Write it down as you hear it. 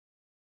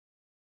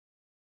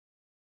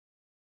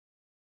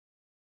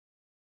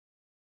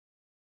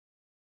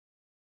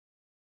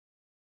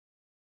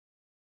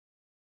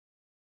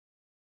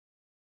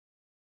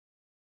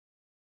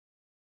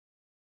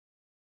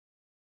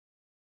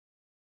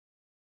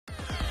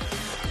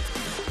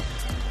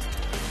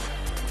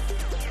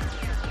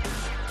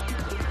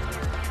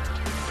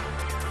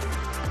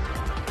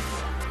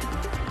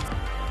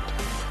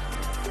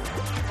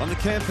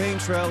campaign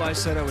trail, I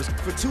said I was...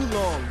 For too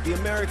long, the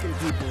American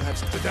people have...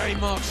 Today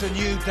marks a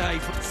new day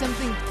for...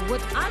 Something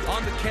what I...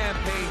 On the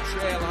campaign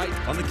trail,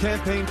 On the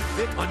campaign...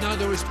 I know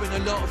there has been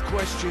a lot of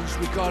questions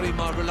regarding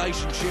my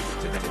relationship.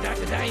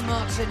 Today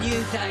marks a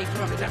new day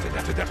for...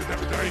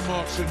 Today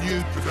marks a new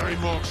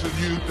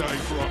day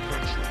for our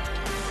country.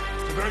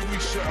 Today we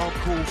set our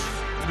course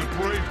in a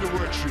brave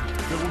direction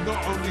that will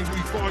not only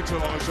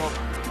revitalise our...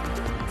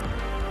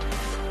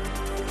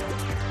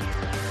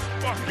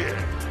 Fuck yeah!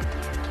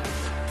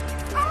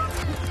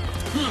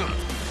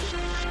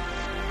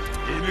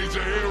 Who needs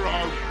a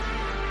hero?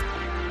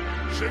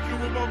 Shaking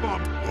with my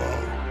mum. Whoa.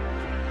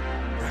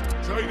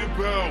 Take the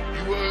belt,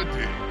 you earned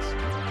it.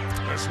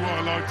 That's what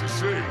I like to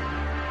see.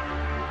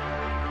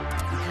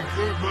 Looking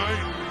good,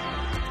 mate.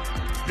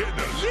 Getting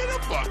a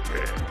little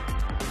bucket.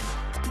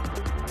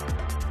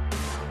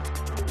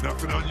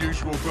 Nothing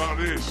unusual about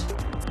this.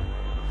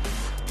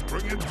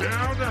 Bringing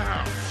down the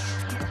house.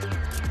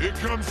 Here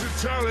comes the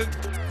talent.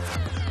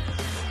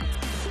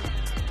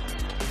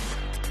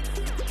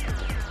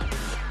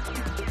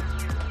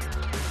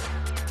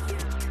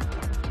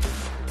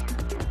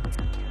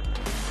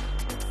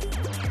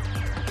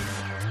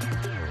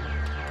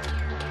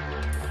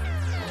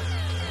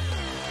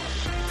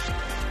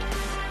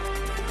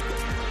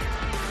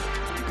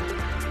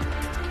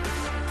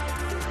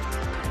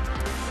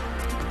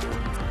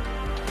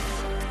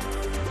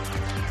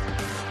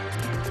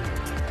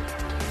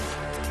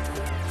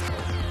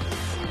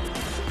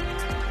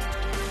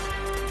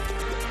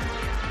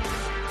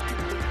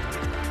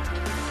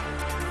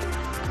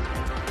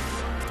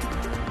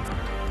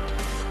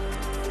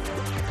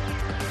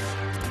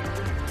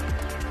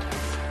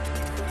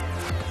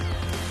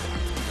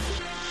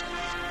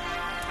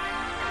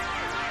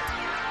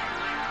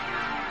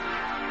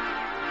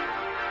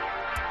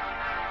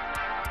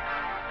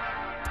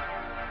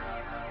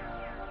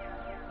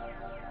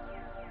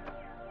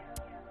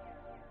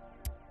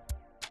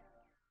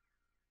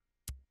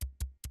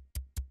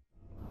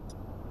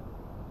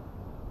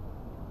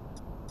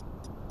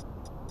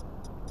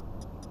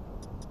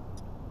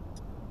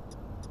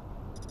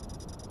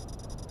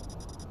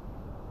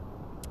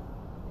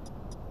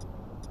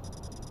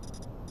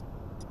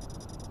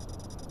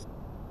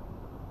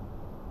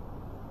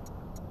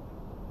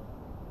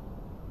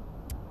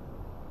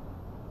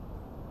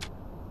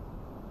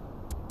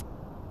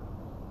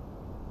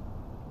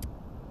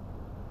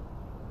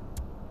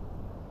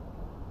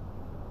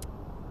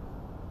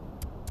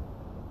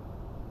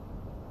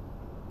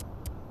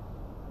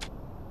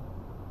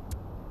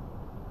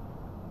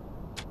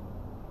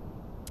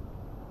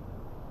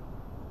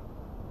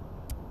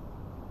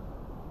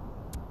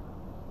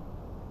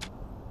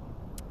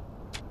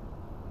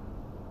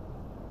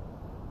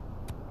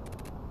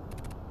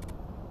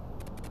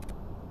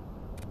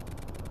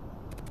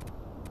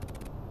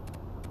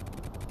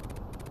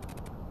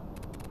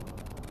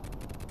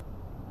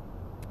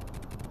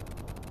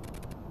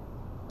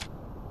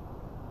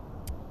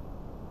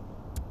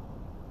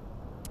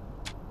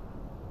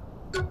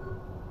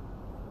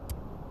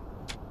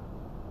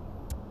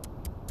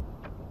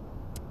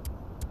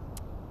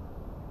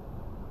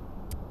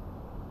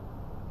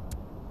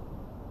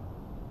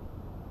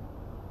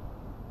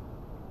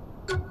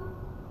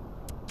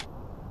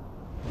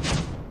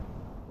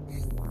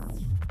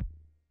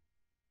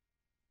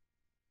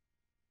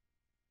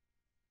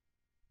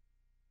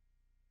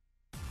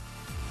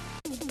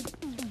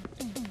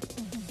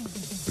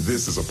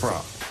 This is a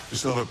problem.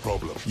 It's not a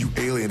problem. You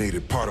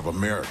alienated part of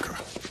America.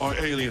 I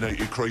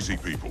alienated crazy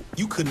people.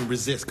 You couldn't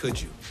resist, could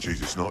you?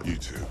 Jesus, not you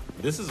two.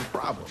 This is a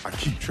problem. I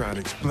keep trying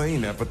to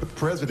explain that, but the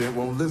president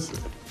won't listen.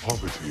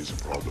 Poverty is a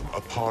problem.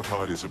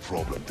 Apartheid is a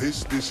problem.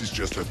 This is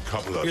just a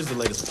couple of... Here's the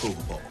latest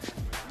approval poll.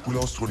 We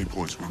lost 20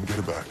 points. We can get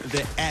it back.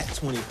 They're at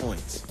 20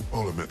 points.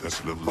 I'll admit that's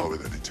a little lower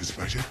than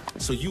anticipated.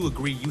 So you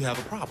agree you have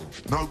a problem?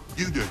 No,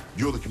 you do.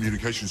 You're the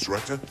communications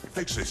director.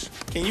 Fix this.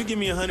 Can you give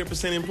me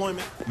 100%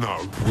 employment? No.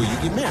 Will you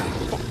get married?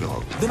 Fuck no.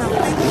 Then I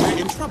think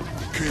we're in trouble.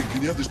 King,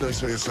 can the others don't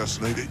say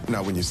assassinated?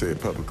 Not when you say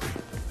it publicly.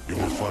 You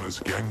want fun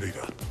as a gang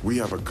leader? We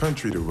have a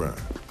country to run.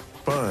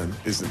 Fun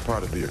isn't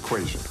part of the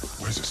equation.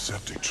 Where's a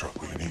septic truck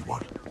when you need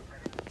one?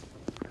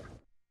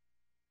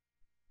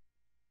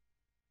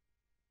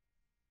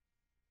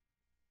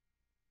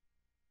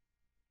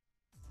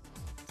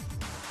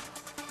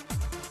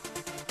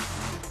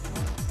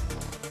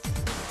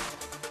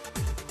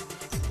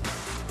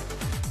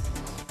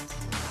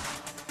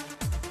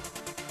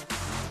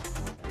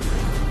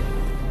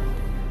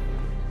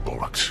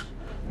 Bollocks.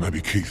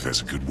 Maybe Keith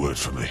has a good word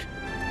for me.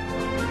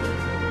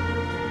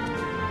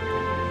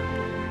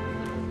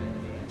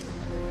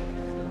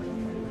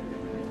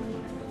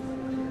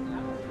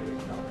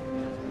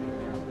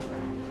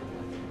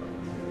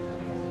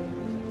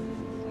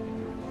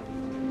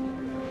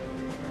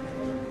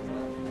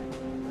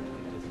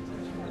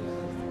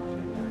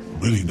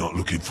 Really not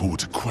looking forward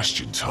to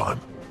question time.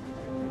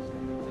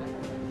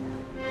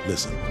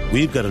 Listen,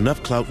 we've got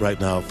enough clout right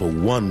now for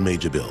one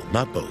major bill,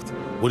 not both.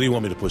 What do you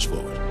want me to push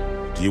forward?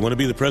 Do you want to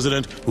be the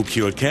president who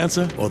cured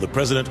cancer or the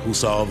president who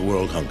solved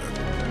world hunger?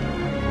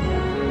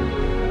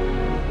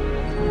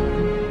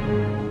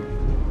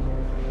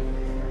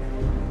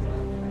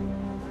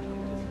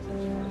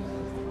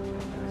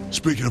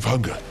 Speaking of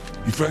hunger,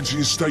 you fancy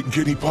a steak and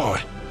kidney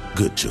pie?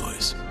 Good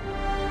choice.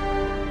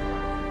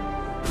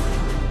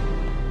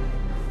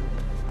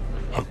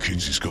 Hope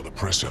Kinsey's got the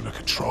press under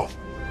control.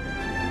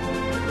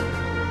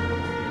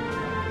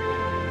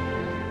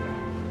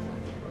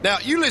 Now,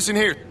 you listen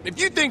here. If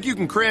you think you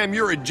can cram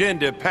your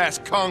agenda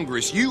past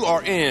Congress, you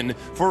are in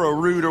for a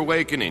rude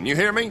awakening. You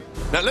hear me?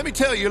 Now, let me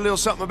tell you a little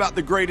something about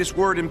the greatest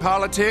word in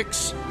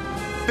politics.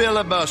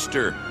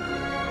 Filibuster.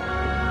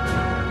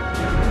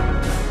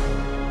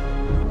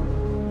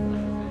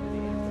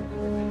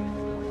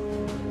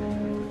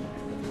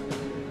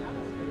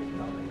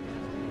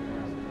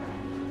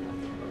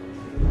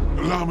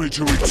 Allow me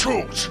to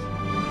retort.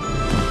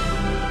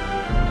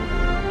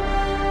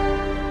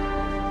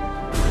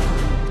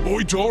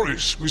 Boy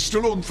Doris, we're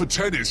still on for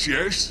tennis,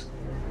 yes?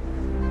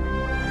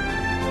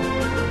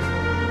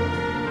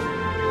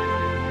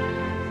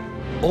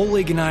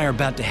 Oleg and I are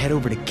about to head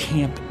over to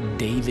Camp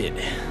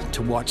David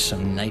to watch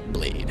some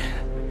Nightblade.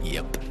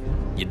 Yep.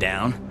 You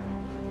down?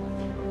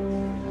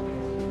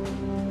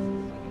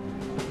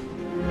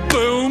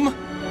 Boom!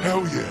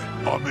 Hell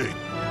yeah, I'm in.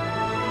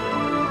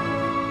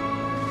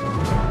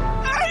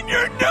 I'm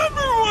your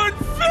number one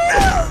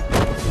fan!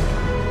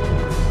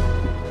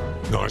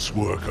 Nice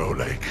work,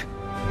 Oleg.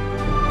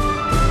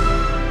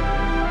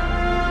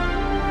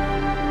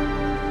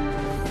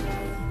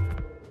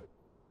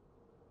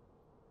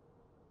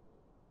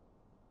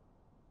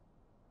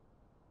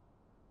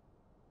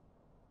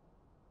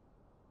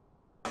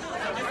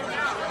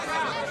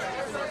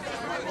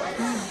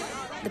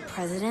 The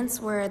president's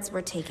words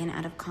were taken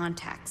out of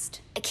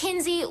context.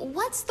 Kinsey,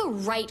 what's the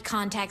right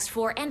context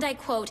for, and I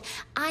quote,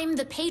 "I'm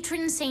the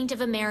patron saint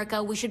of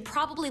America. We should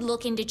probably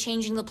look into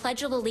changing the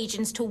Pledge of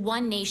Allegiance to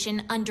one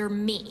nation under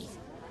me"?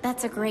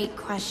 That's a great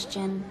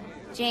question.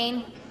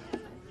 Jane?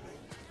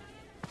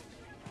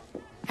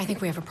 I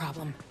think we have a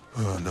problem.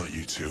 Oh, not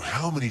you two.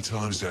 How many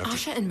times do I have to...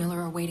 Asha and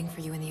Miller are waiting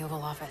for you in the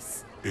Oval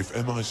Office. If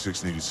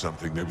MI6 needed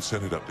something, they would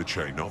send it up the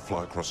chain, not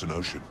fly across an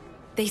ocean.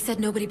 They said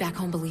nobody back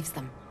home believes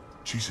them.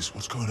 Jesus,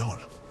 what's going on?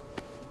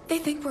 They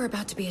think we're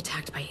about to be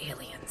attacked by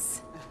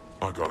aliens.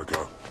 I gotta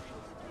go.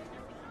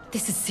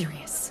 This is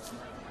serious.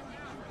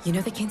 You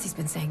know that Kinsey's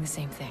been saying the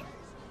same thing.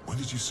 When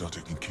did you start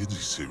taking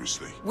Kinsey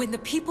seriously? When the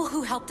people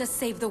who helped us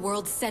save the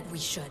world said we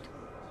should.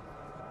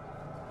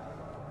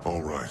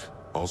 All right.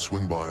 I'll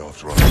swing by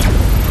after I...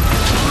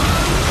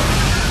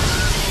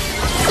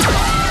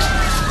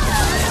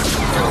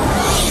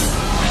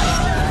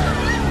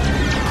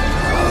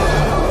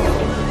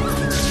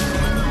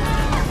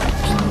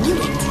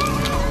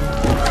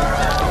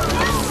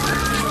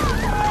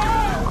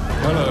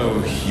 Hello,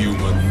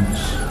 humans.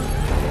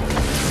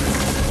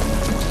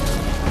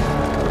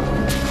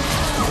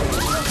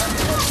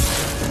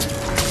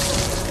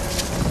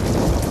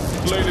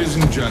 Ladies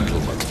and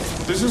gentlemen,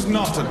 this is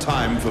not a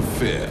time for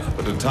fear,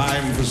 but a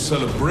time for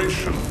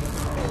celebration.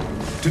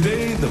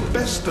 Today, the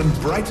best and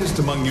brightest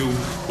among you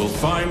will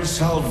find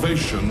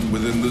salvation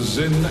within the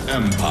Zin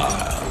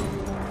Empire.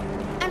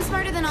 I'm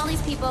smarter than all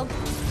these people.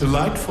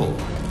 Delightful.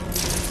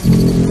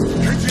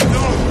 Kinsey,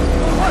 no!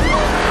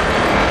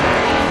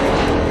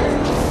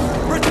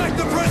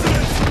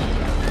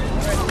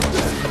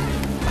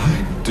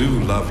 I do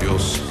love your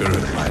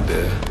spirit, my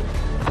dear.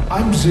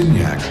 I'm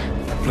Zinyak.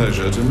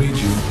 Pleasure to meet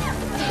you.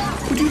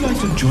 Would you like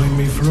to join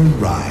me for a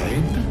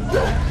ride?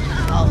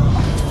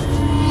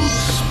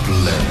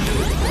 Splendid.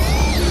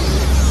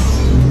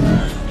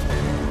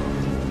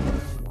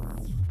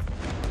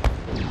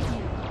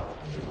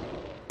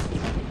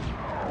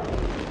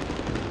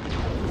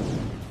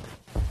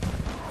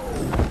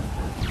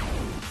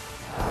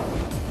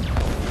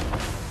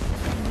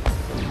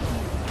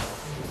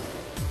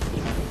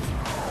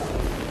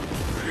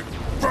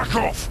 Back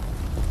off!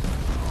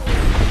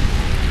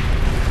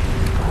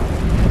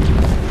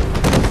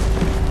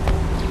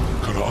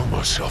 Gotta arm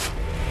myself.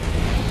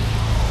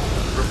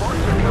 Reports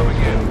are coming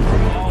in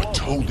from all... I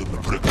told them to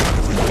put a gun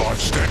every 5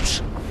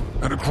 steps,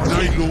 and a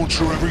grenade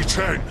launcher every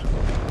 10.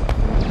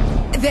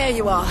 There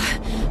you are.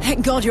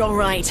 Thank God you're all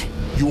right.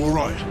 You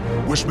alright?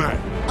 Where's Matt?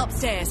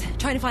 Upstairs,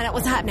 trying to find out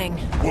what's happening.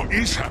 What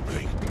is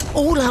happening?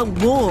 All out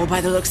war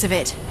by the looks of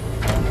it.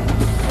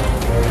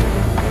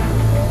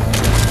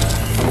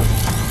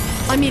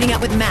 I'm meeting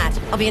up with Matt.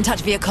 I'll be in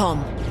touch via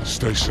comm.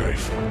 Stay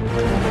safe.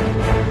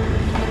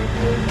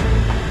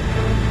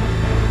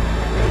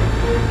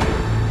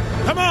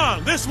 Come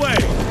on, this way!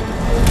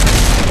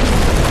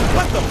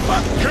 What the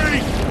fuck?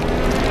 Keith!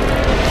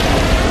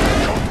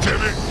 God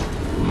damn it!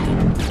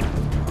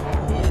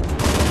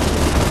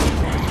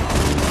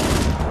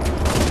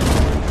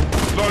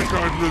 Like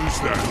I'd lose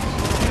that.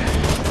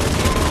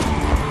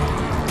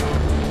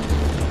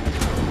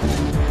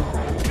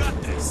 Got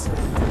this.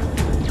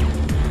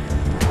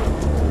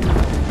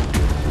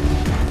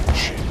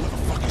 Shit, what the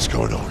fuck is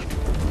going on?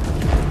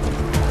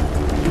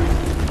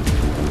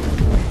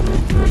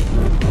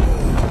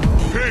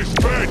 Here's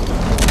Ben!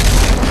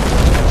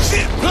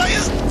 Shit,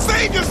 players!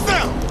 Save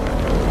yourself!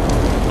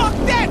 Fuck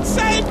that!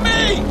 Save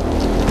me!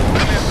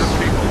 Millions of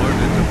people are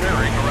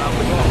disappearing around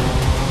the globe.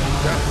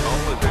 Death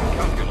toll is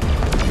incalculable.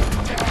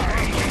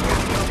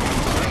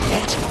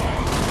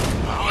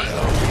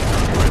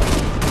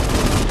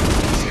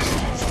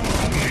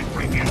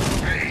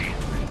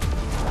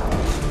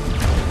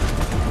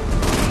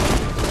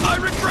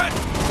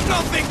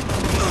 nothing!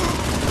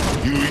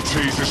 You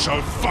ETs are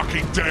so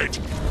fucking dead!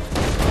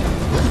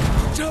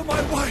 Tell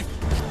my wife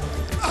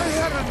I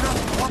had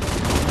another one.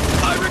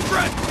 I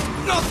regret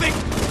nothing!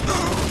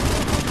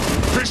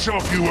 Piss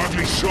off, you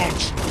ugly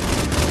sods!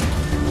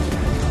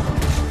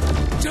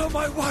 Tell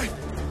my wife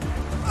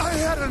I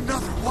had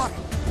another one.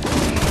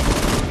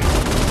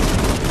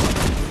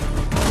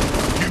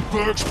 You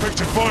Bergs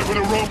picked a fight with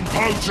the wrong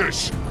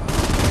posers!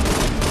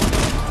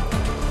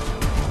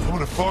 I'm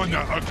gonna find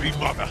that ugly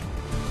mother.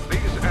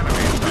 These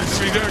enemies... Didn't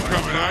see that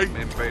coming, eh?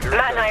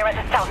 Matt and I are at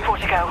the South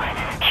Portico.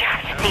 You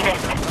have to see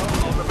this.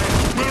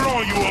 Where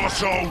are you,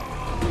 arsehole?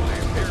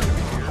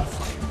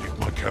 Nick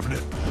my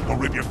cabinet, I'll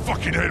rip your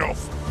fucking head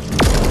off.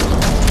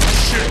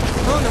 Shit!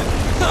 Oh no!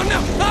 Oh no!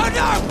 Oh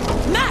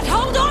no! Matt,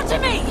 hold on to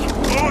me!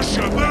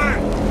 Arsha, man!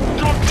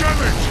 God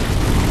damn it!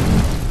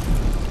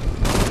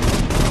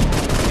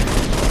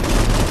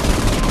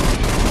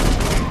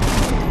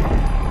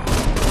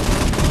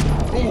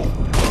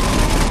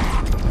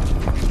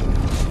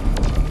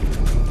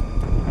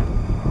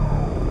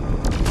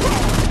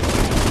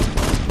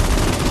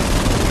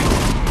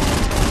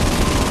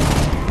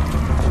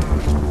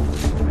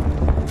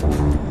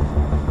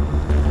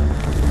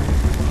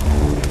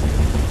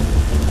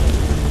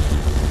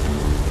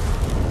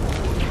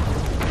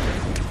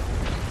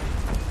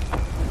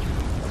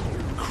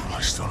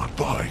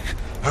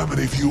 How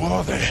many of you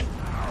are there?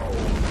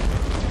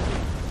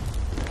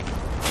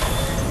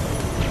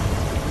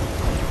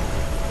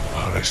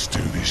 Oh, let's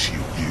do this, you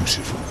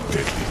beautiful,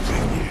 deadly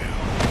thing, you.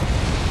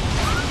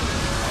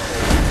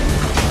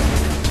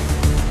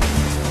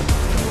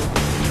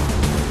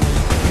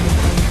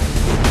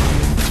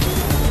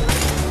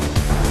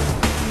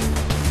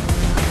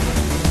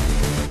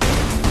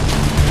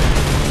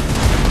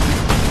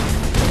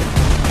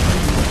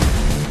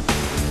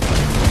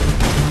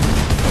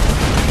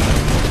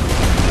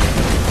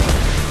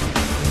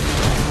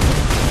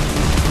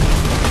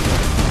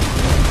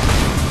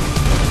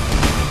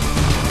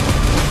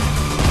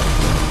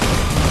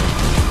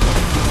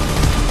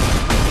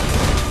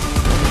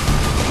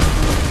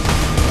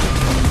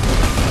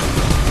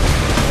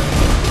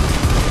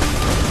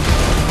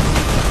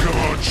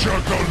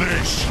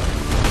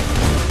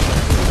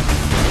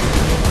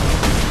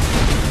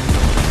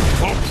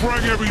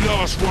 Every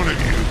last one of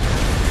you.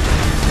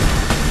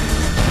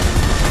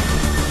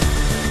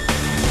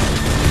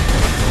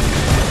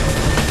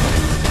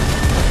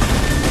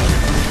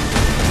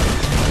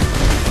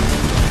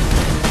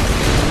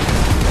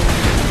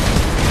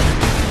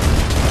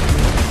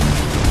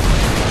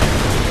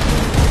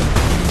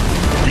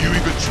 Will you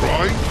even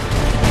try?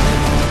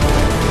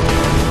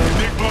 You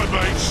nick my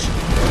mates.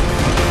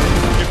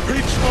 You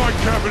pinch my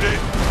cabinet.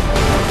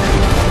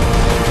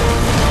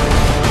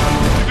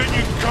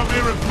 Come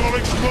here and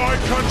bollocks my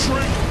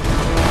country?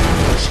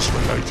 This is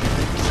related.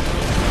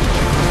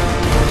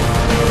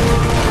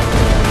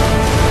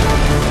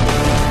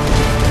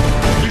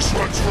 This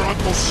one's for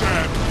Uncle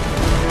Sam.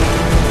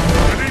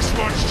 And this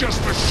one's just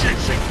for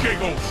shits and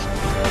giggles.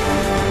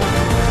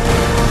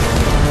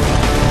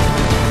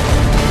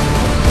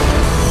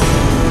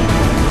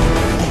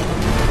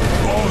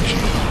 Oh,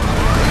 you.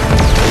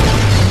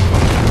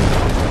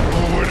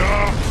 Forward up.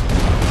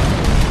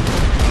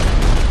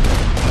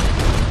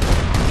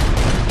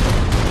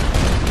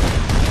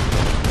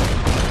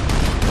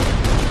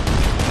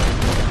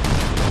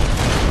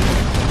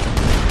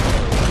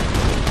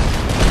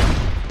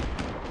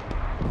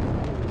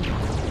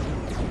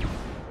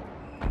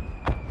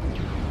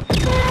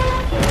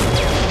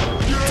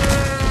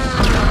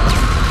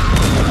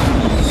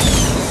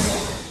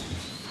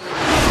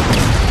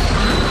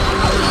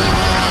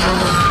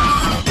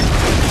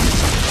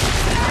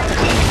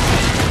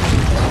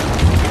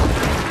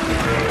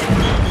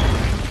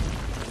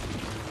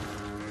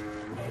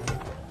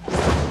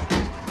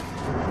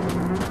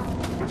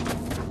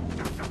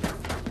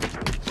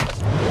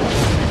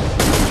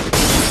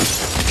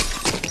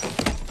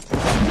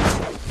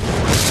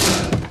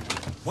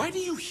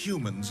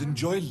 Humans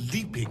enjoy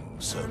leaping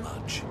so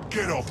much.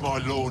 Get off my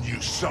lawn, you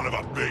son of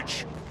a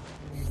bitch!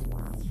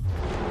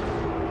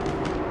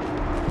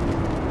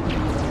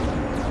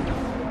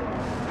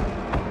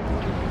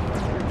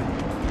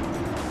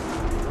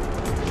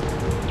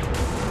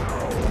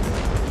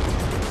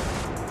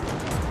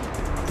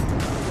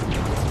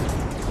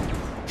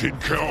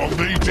 Didn't count on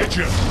me, did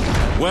you?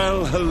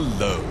 Well,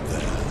 hello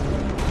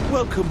there.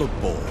 Welcome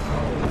aboard.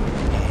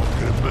 I'm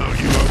gonna mount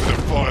you over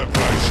the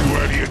fireplace, you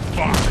idiot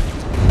fuck!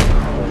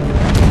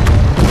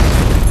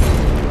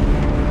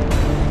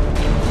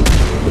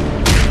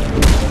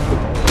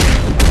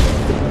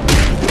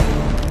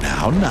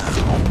 Now,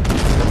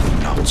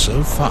 not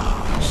so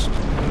fast.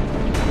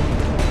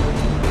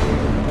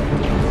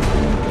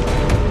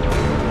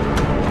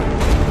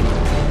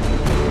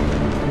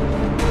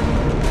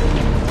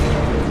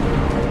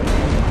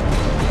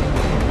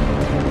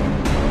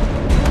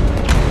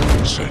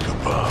 Say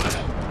goodbye.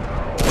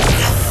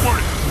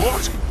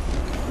 What?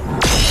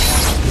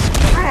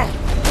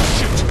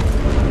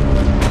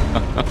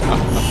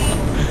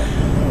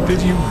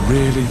 Did you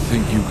really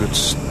think you could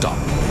stop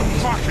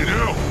me? Fucking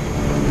hell!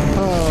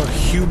 Oh,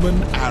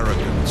 human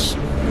arrogance.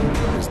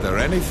 Is there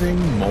anything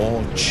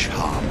more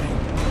charming?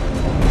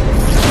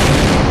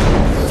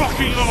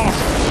 Fucking off!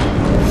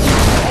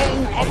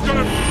 Oh, I'm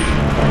gonna...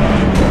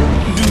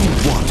 Do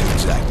what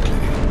exactly?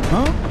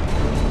 Huh?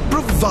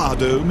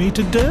 Bravado me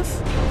to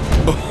death?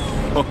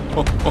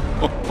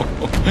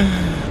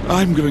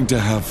 I'm going to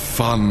have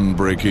fun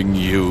breaking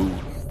you.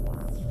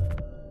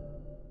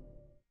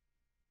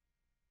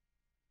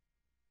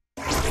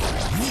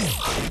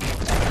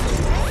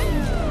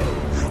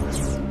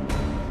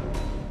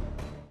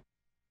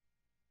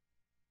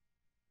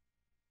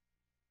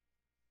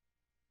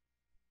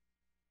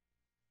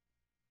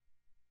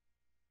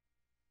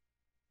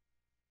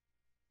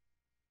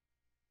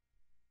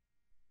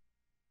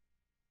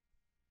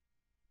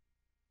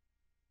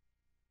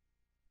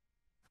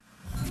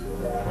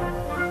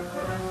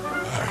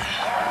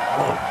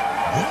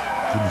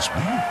 Goodness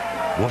me,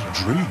 what a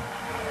dream.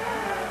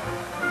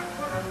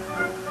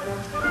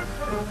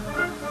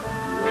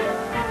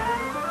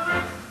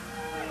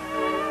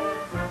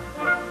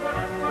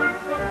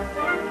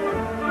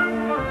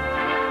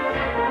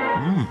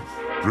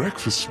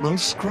 Breakfast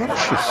smells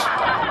scrumptious.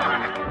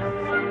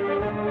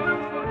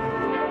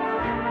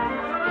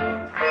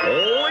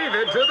 Leave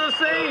it to the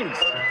Saints.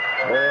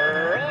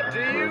 Brought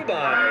to you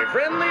by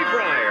Friendly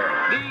Fryer,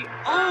 the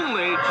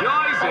only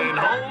choice in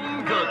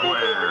home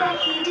cookware. That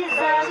he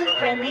deserves a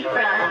friendly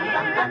fry.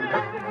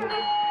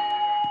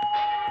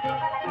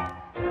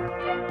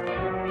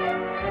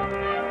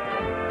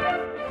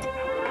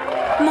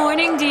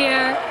 Morning,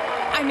 dear.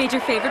 I made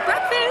your favorite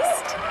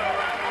breakfast.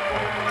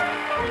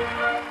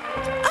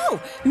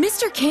 Oh,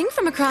 Mr. King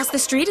from across the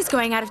street is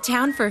going out of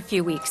town for a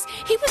few weeks.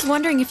 He was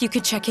wondering if you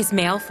could check his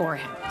mail for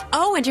him.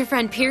 Oh, and your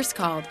friend Pierce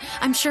called.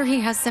 I'm sure he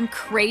has some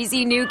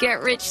crazy new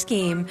get-rich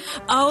scheme.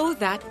 Oh,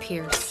 that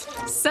Pierce.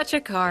 Such a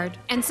card.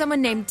 And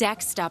someone named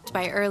Dex stopped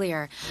by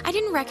earlier. I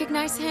didn't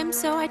recognize him,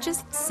 so I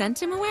just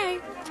sent him away.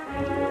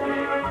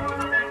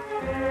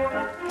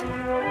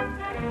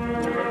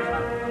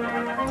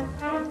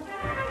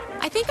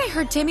 I think I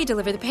heard Timmy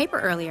deliver the paper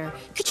earlier.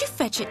 Could you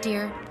fetch it,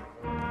 dear?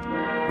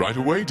 Right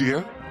away,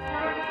 dear.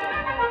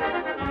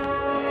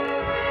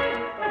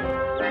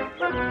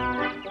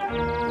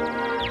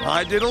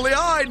 Hi diddly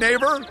eye,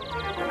 neighbor.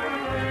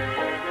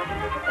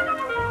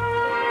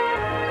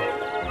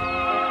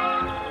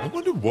 I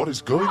wonder what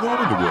is going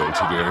on in the world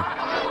today.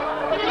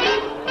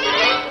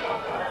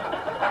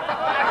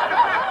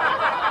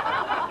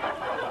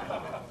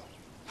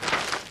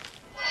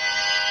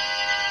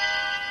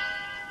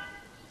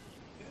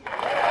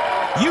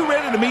 You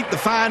ready to meet the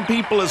fine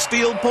people of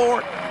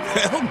Steelport?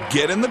 Well,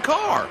 get in the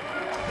car.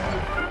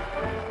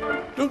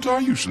 Don't I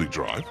usually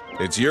drive?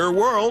 It's your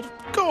world.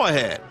 Go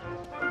ahead.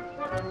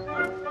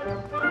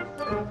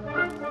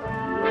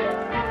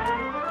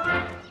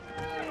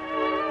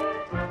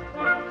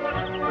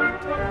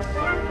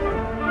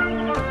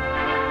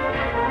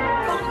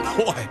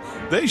 Boy,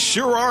 they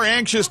sure are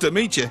anxious to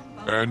meet you.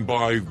 And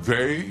by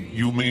they,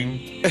 you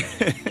mean?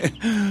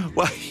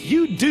 Well,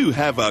 you do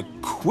have a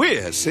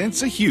queer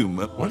sense of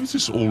humor. Why does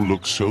this all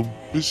look so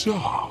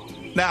bizarre?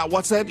 Now,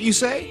 what's that you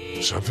say?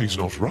 Something's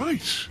not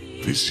right.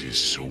 This is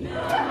so...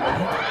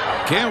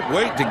 Can't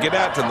wait to get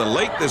out to the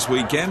lake this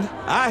weekend.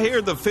 I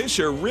hear the fish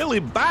are really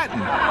biting.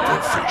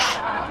 What fish?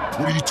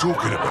 What are you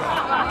talking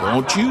about?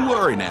 Don't you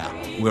worry now.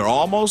 We're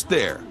almost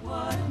there.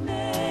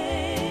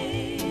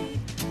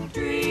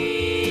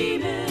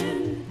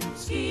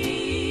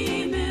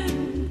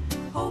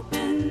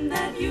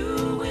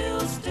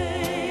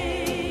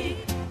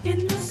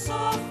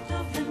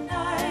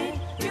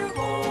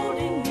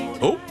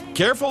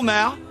 Careful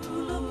now.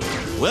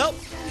 Well,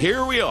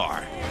 here we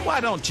are.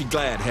 Why don't you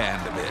glad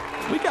hand a bit?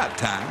 We got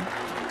time.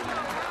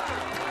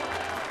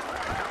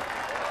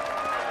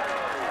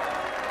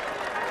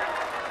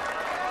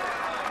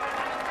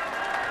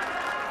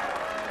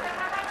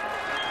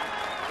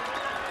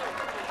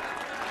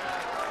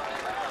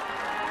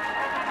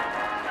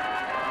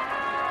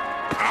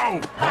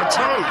 Ow! My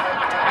toe!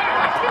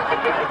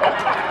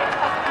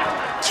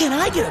 Can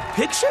I get a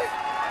picture?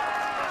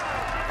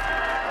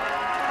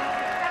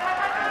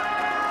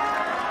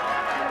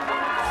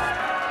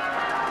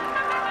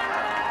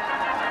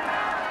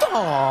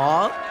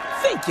 Aw,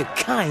 thank you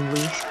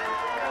kindly.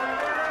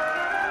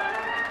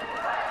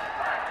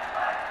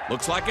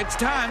 Looks like it's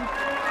time.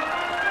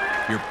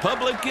 Your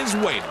public is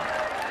waiting.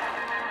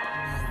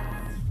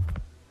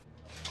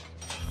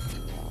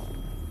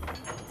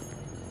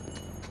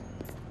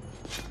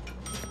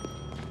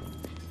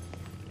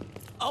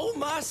 Oh,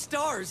 my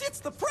stars, it's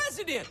the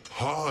president!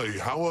 Hi,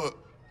 how are...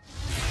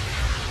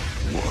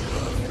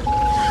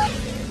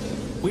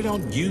 We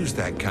don't use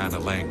that kind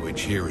of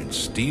language here in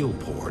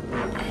Steelport.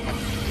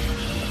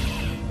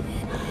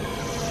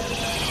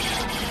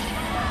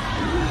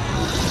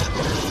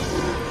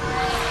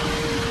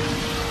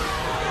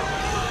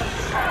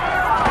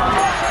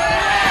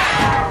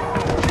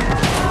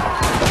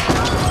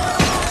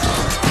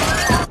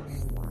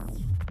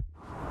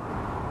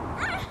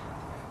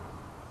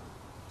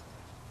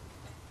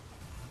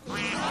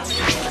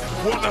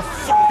 What the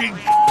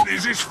fucking...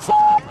 is this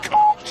f***ing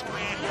cocked?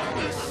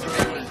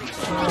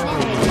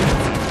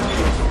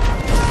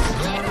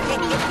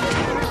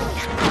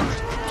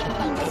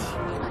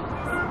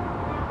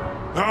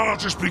 Now I'll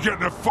just be getting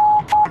the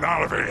f***ing cunt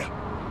out of here.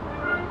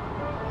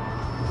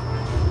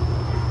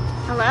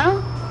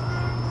 Hello?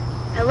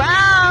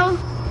 Hello?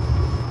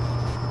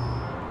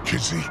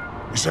 Kinsey,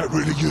 is that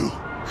really you?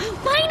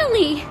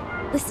 Finally!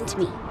 Listen to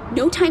me.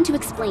 No time to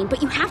explain,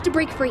 but you have to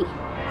break free.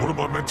 What am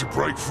I meant to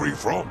break free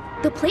from?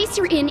 The place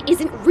you're in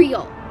isn't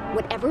real.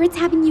 Whatever it's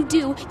having you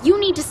do, you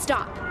need to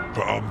stop.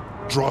 But I'm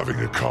driving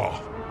a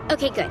car.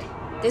 Okay, good.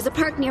 There's a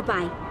park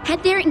nearby.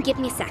 Head there and give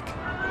me a sec.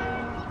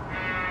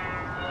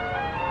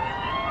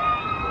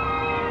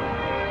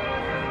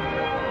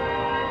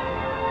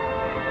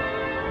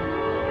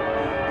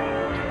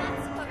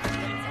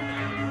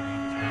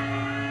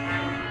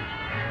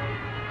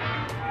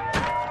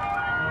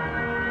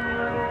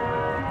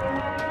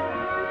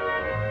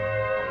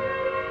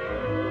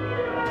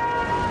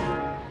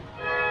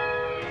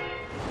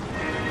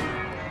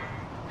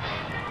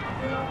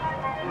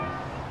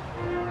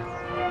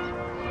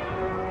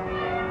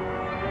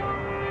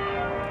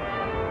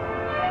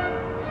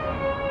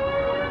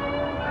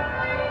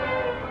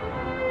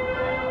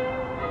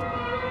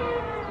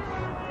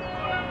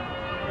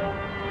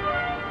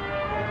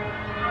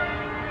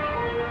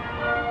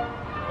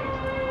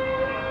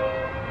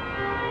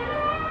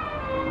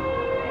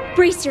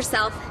 Brace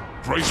yourself.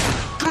 Brace me.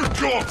 Good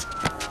God!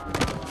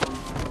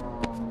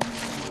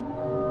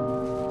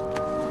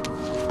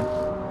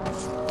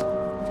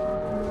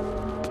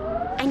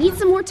 I need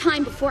some more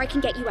time before I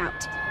can get you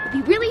out.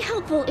 It'd be really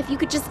helpful if you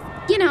could just,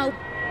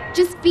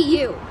 just be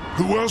you.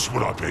 Who else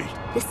would I be?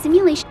 The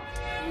simulation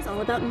is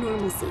all about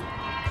normalcy,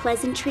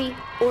 pleasantry,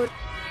 or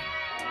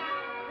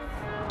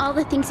all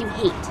the things you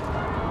hate.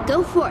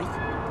 Go forth.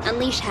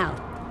 Unleash hell.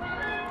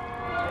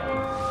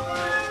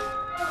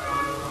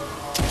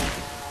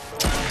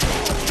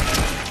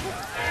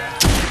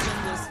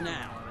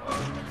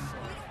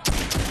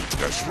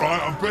 That's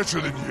right, I'm better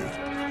than you.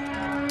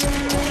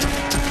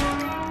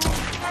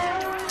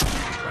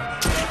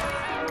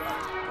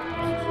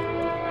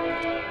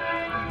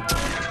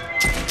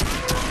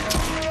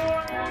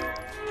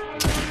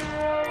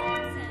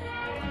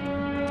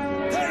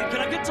 Hey, can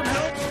I get some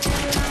help?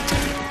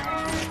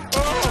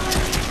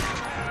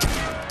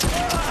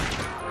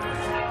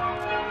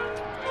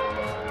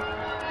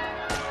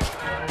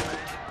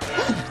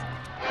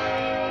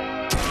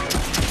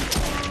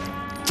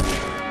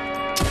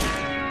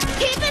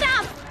 Keep it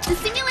up! The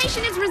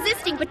simulation is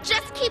resisting, but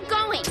just keep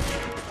going.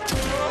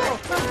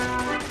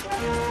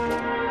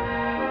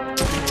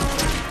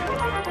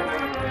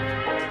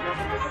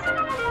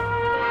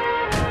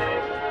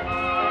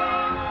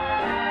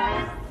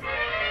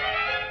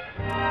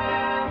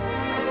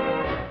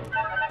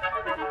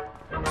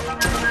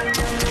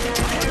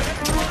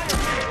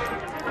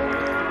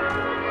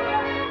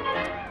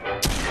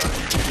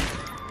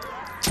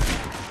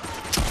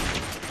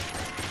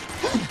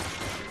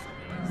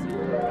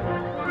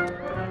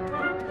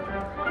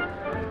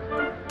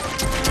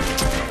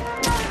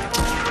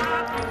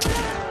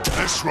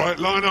 That's right,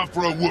 line up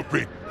for a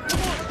whooping.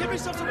 Come on, give me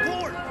some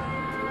support!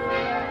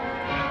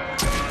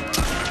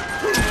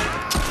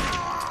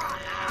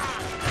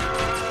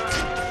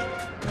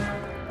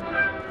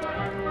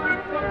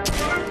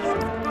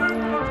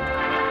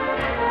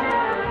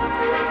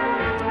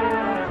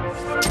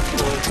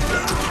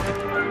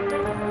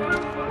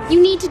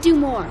 You need to do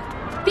more.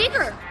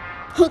 Bigger!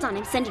 Hold on,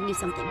 I'm sending you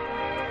something.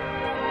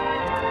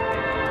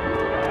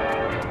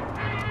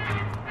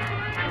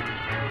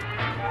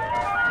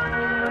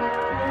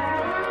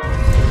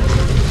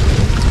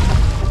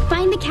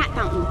 Find the cat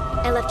fountain.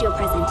 I left you a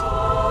present.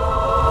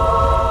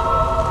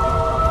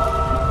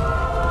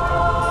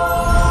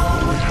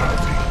 Boy,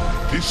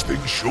 howdy. This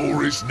thing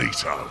sure is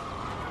neato.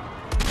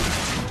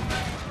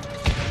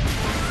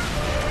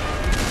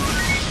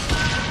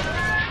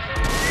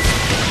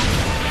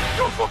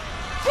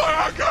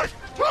 Fire, guys!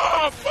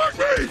 Ah, fuck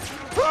me!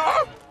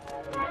 Ah!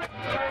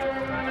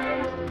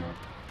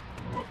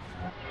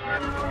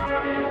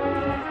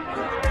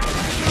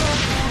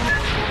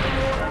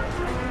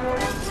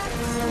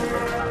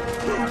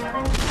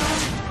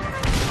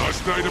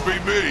 Nice day to be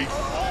me.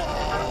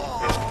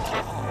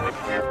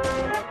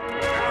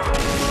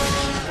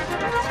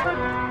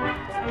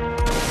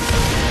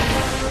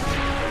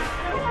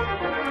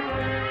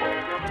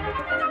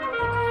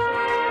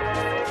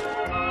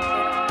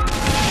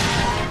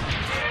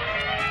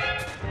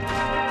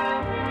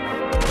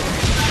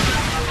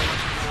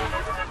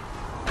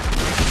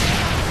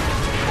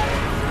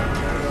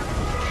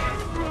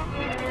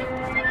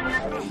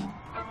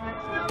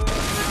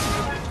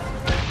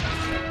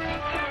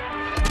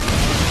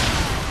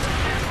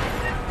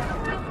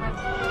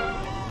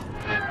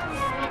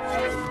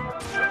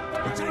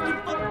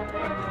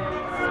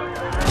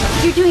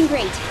 You're doing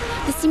great.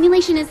 The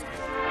simulation is...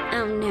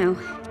 Oh no.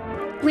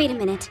 Wait a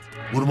minute.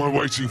 What am I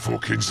waiting for,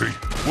 Kinsey?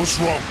 What's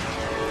wrong?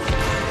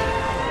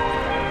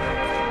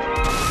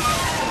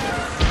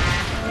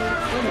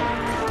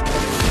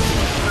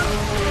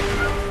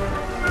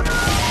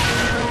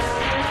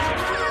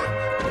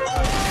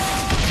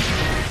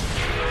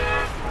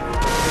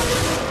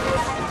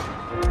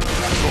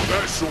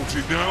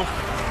 it now?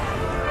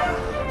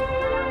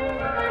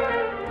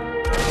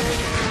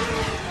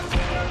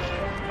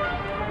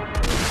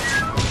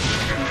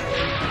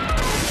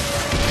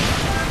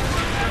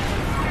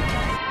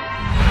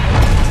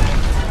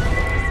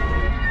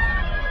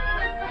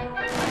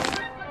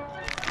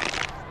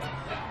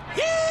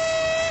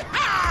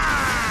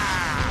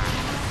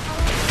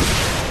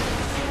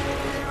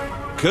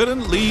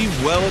 Couldn't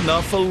leave well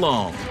enough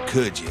alone,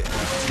 could you?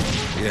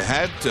 You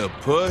had to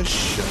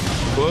push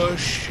and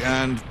push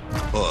and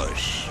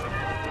push.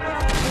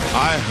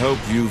 I hope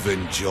you've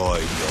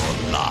enjoyed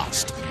your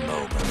last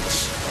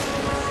moments.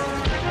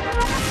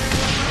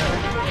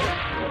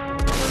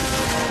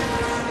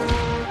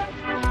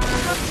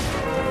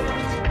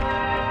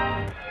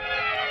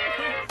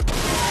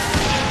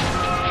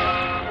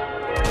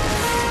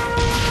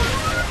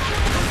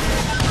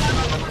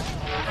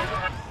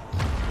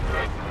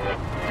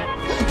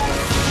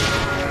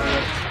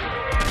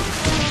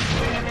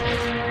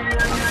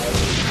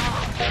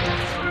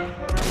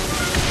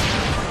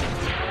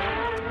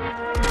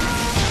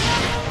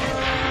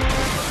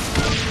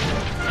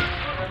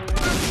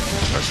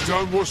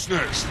 What's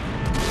next?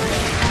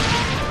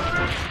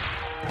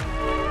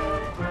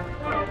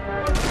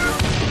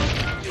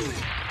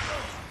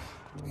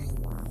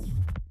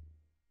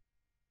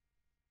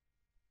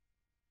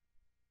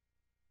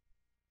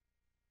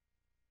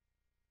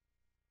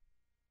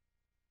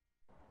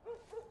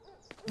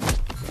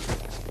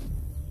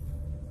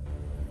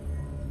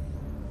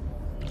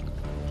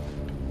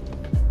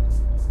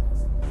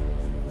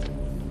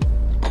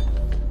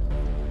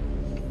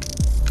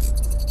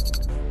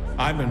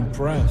 I'm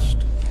impressed.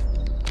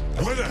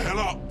 Where the hell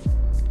up?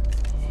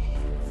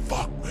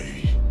 Fuck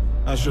me.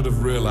 I should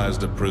have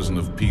realized a prison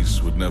of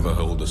peace would never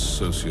hold a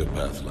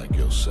sociopath like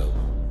yourself.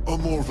 I'm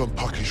more of a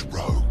puckish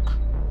rogue.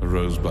 A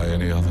rose by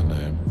any other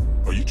name.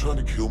 Are you trying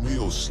to kill me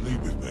or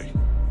sleep with me?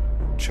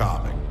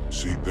 Charming.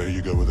 See, there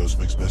you go with those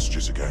mixed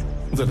messages again.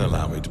 Then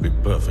allow me to be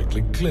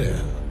perfectly clear.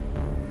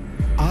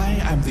 I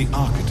am the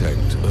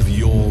architect of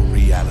your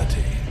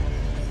reality.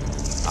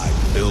 I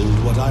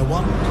build what I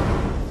want.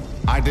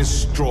 I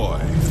destroy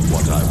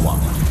what I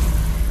want.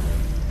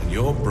 And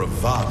your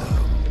bravado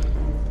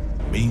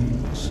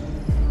means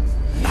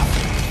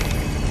nothing.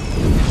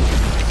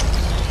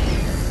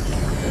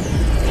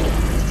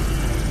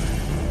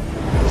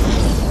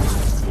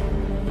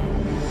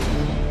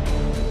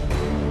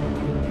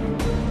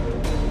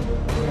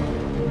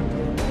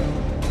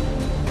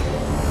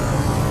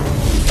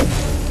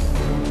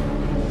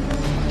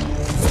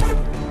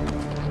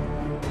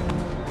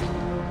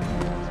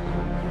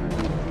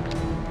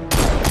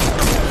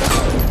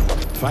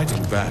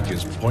 Fighting back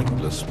is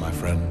pointless, my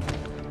friend.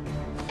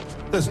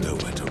 There's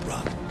nowhere to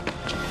run.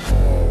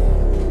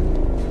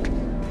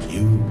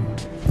 You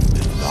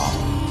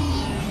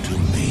belong to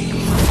me.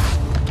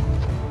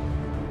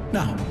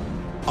 Now,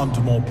 on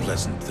to more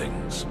pleasant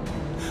things.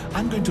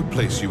 I'm going to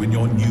place you in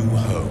your new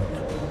home.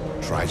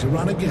 Try to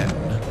run again,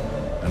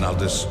 and I'll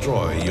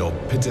destroy your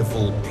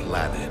pitiful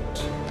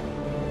planet.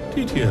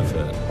 Did you hear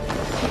that?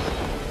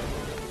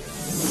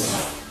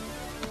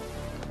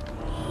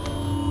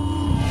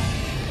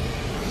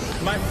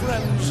 My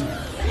friends,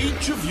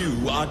 each of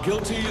you are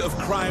guilty of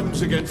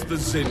crimes against the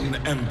Zin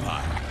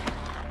Empire.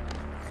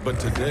 But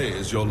today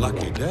is your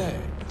lucky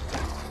day.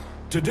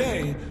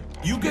 Today,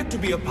 you get to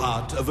be a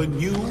part of a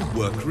new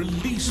work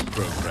release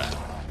program.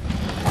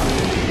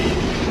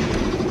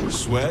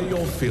 Swear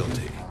your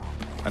fealty,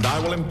 and I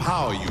will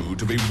empower you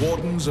to be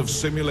wardens of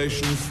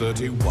Simulation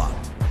 31.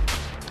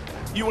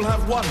 You will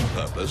have one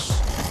purpose: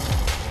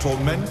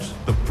 torment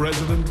the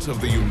President of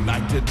the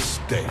United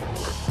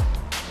States.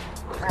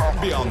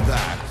 Beyond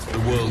that, the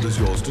world is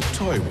yours to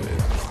toy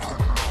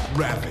with.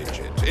 Ravage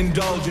it.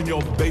 Indulge in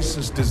your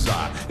basest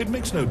desire. It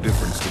makes no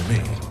difference to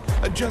me.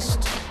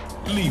 Just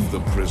leave the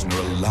prisoner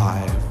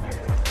alive.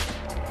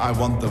 I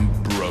want them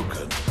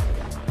broken,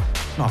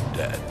 not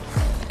dead.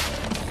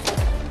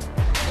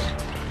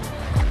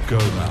 Go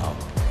now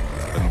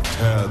and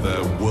tear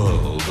their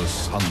world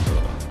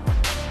asunder.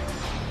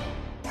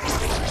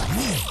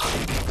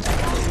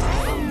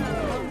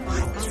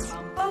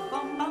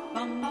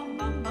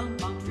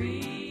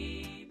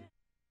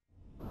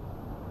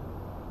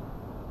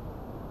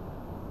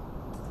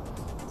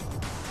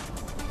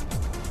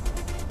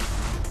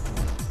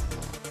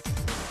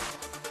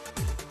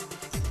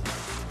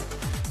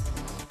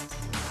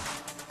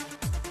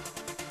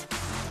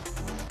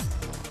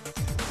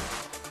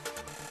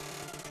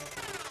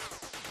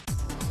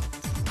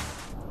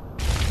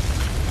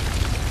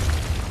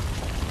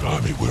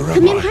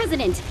 Come in,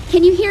 President.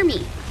 Can you hear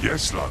me?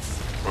 Yes, love.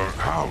 But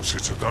how,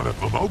 since I don't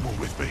have my mobile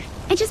with me?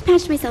 I just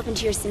patched myself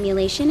into your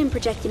simulation and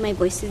projected my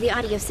voice through the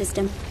audio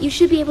system. You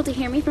should be able to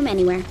hear me from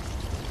anywhere.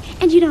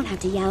 And you don't have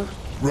to yell.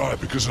 Right,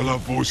 because I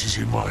love voices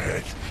in my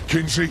head.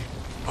 Kinsey,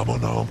 I'm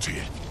unarmed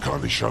here.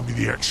 Kindly show me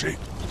the exit.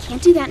 I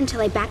can't do that until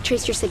I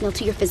backtrace your signal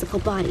to your physical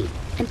body.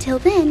 Until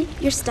then,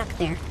 you're stuck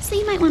there. So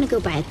you might want to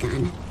go buy a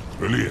gun.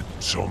 Brilliant.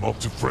 So I'm up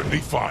to friendly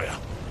fire.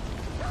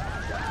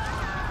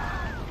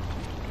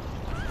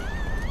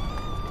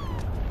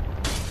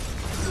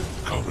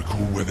 Can't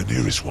recall where the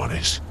nearest one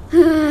is.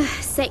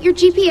 Set your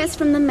GPS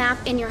from the map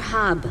in your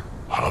hub.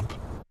 Hub?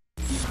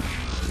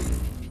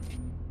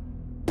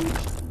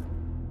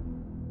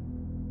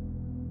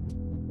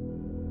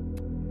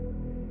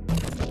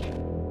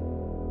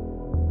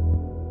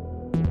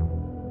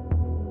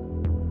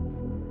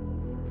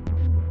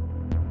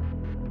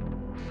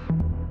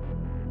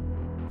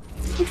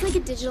 It's like a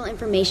digital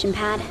information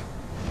pad.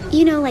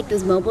 You know, like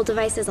those mobile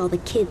devices all the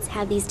kids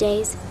have these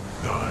days?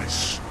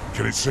 Nice.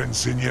 Can it send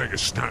Zinyak a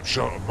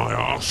snapshot of my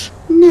ass?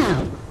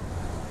 No.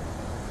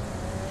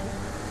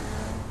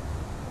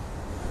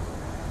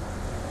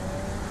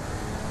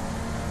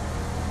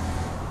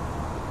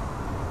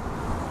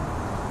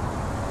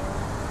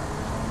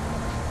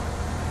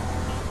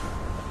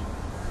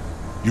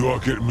 You are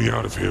getting me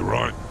out of here,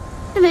 right?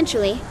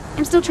 Eventually.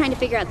 I'm still trying to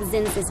figure out the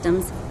Zin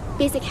systems.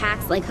 Basic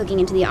hacks like hooking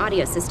into the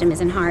audio system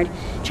isn't hard.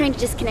 Trying to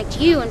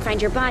disconnect you and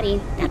find your body,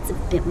 that's a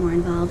bit more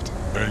involved.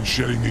 And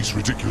shedding these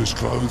ridiculous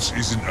clothes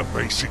isn't a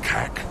basic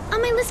hack.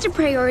 On my list of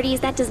priorities,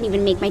 that doesn't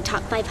even make my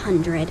top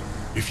 500.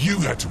 If you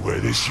had to wear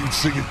this, you'd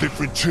sing a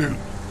different tune.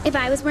 If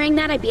I was wearing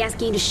that, I'd be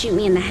asking you to shoot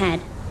me in the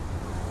head.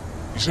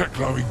 Is that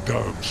glowing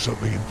dome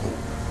something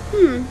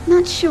important?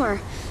 Not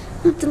sure.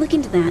 I'll have to look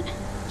into that.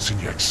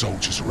 Zinyak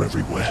soldiers are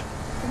everywhere.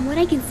 From what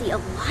I can see, a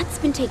lot's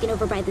been taken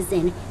over by the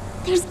Zin.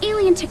 There's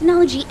alien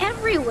technology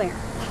everywhere.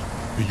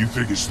 Do you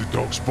think it's the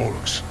dog's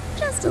bollocks?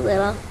 Just a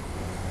little.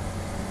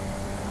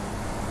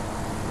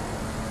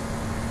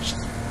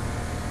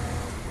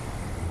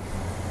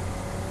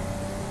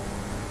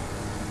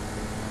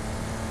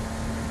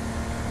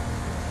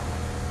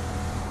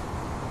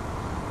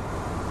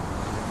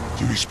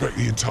 Do you expect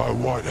the entire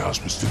White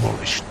House was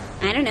demolished?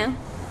 I don't know.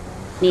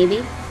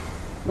 Maybe.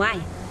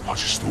 Why? I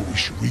just thought we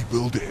should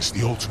rebuild it as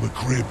the ultimate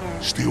crib.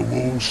 Steel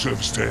walls,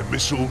 surface-to-air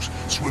missiles,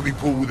 swimming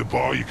pool with a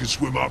bar you can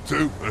swim up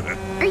to.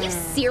 Are you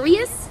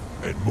serious?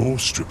 And more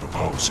stripper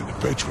poles in the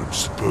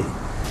bedrooms to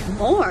boot.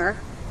 More?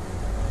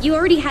 You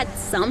already had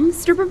some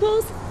stripper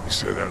poles? You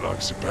say that like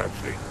it's a bad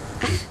thing.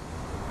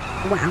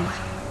 Wow.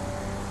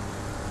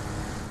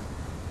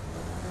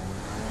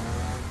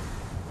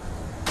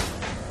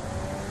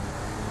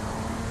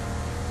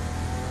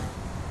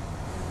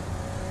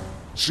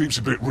 Seems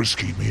a bit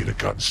risky, me in a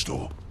gun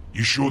store.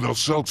 You sure they'll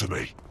sell to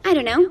me? I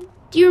don't know.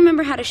 Do you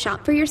remember how to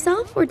shop for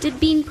yourself, or did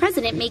being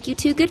president make you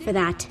too good for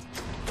that?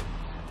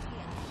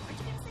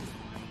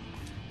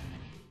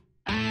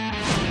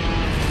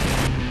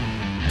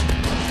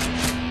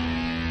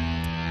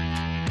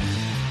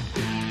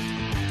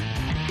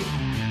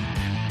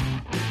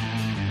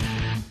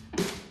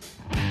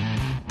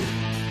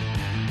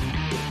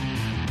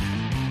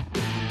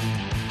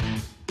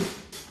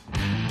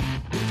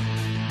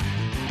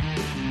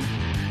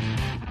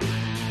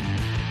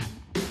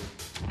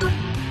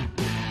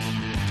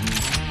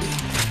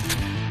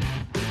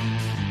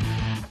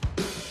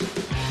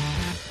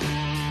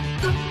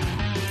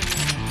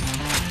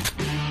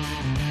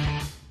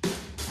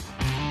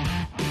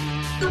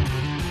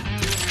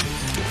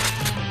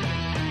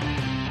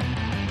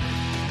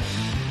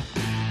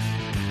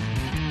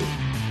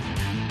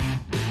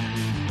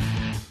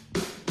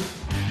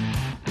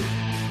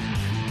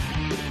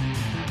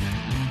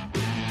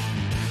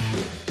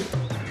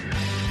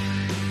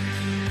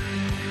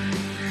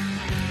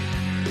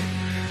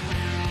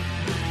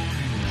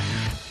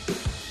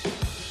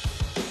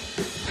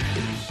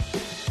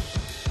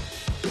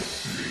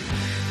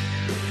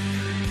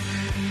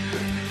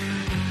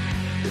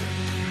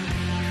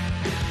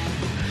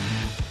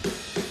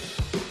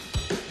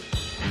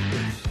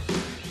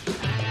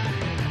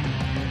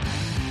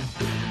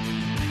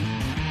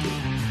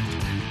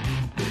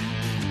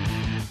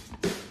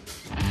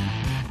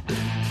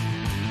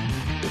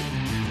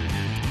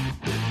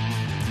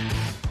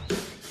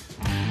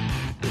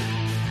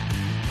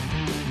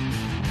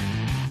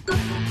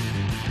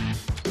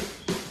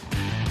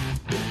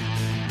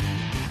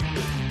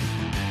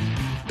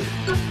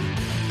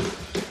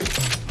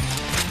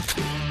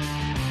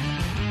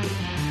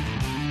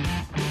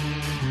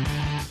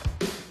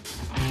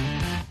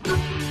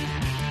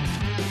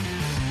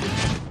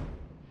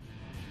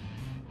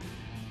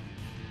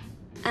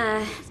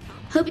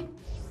 Hope you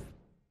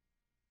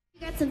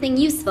got something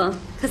useful,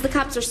 because the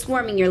cops are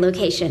swarming your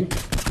location.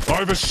 I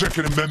have a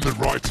Second Amendment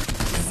right.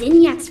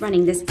 Zinyak's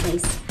running this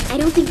place. I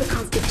don't think the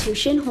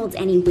Constitution holds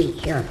any weight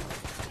here.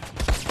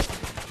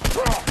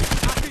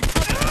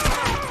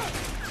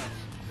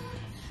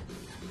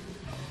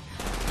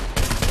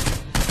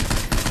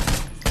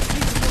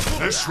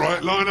 That's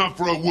right, line up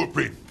for a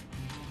whooping.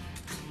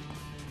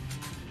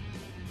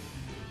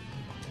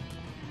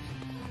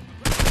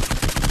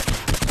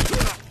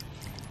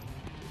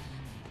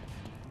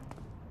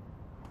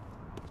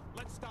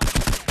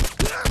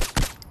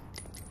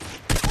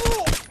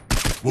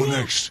 What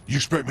next? You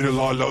expect me to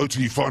lie low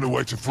till you find a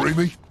way to free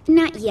me?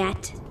 Not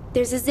yet.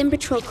 There's a Zim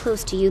patrol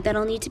close to you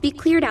that'll need to be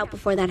cleared out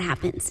before that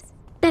happens.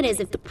 That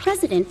is, if the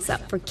president's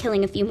up for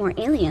killing a few more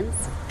aliens.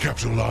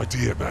 Capital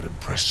idea, Madam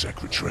Press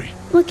Secretary.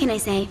 What can I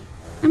say?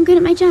 I'm good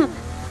at my job.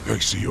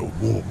 Thanks to your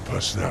warm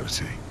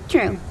personality.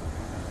 True.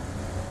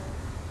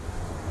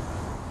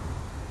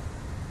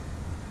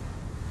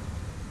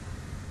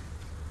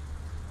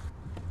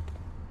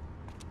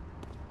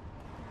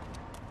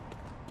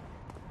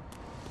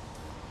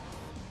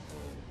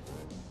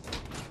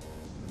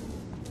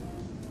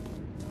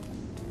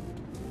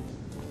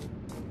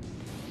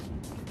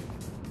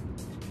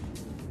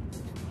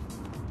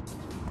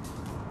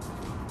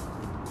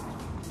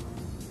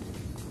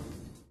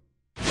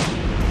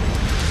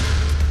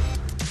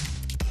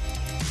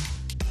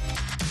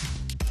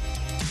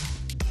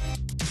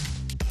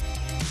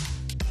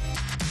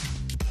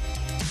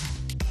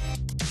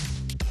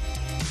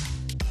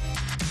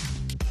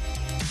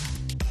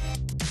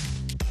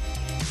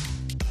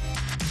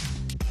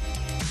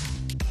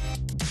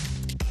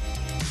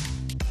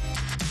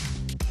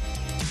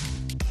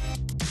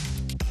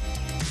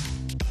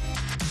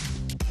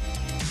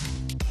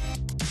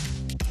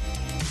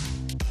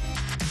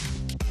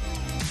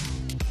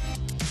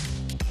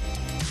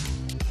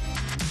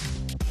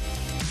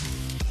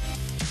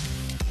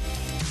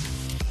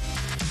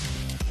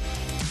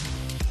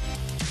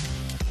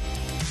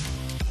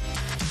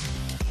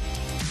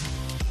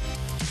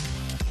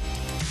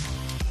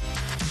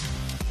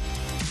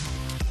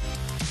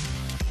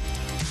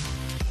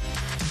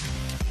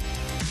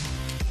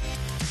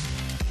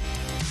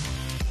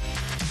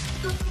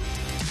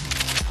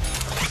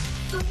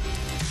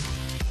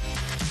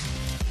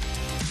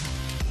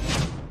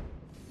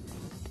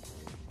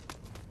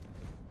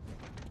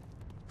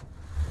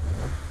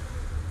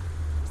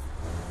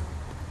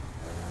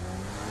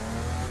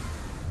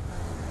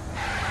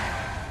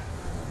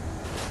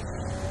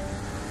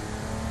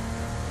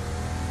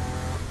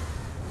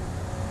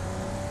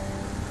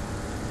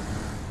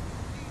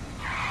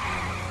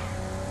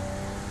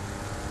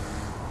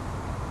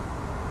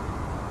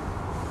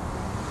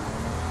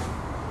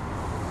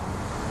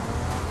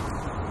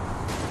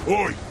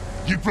 Oi,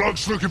 you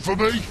blokes looking for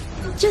me?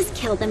 Just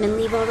kill them and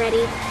leave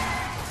already.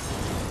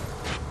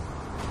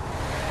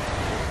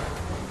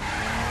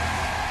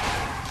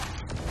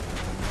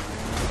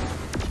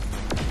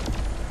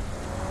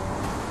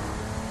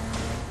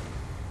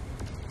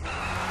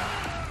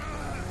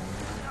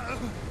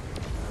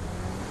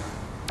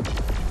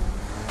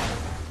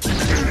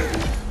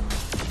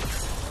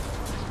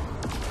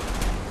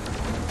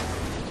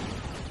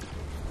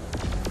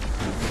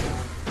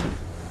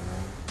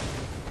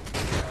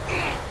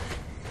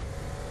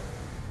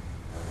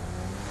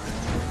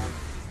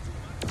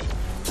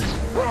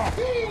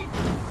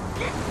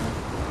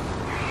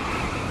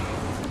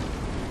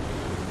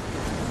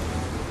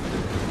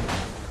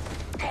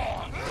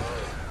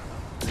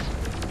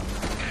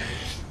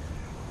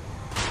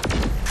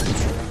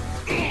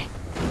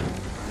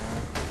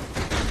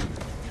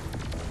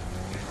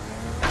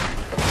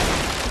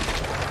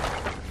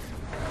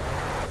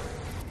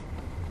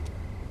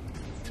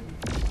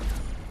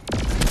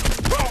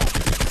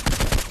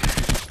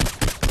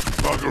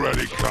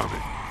 Already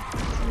coming.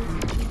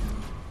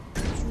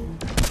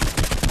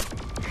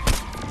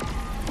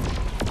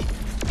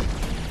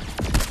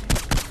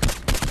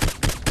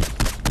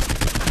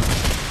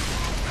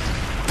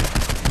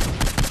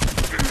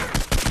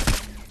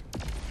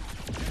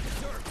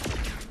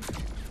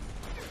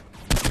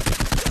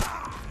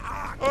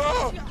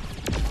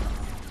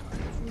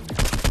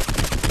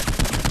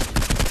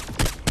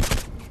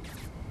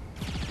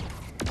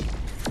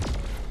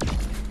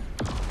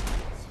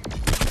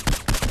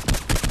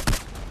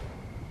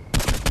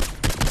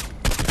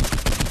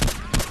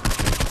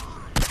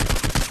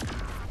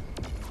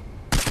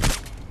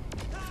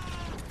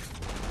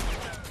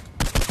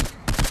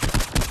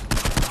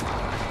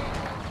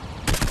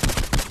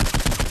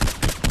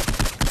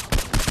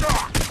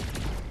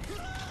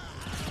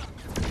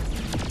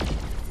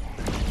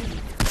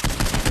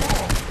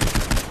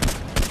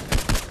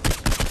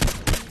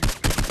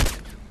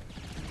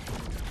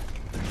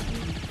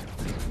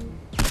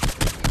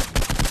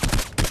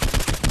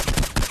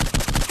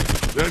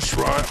 That's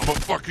right, I'm a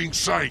fucking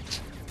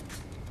saint.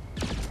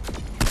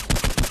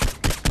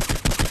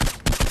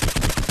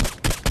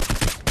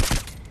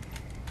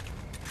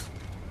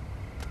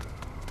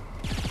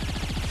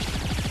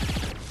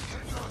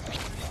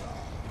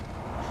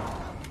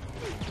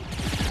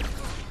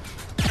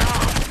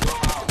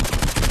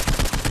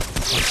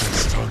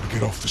 It's time to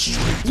get off the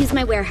street. Use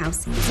my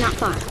warehouse. It's not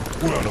far.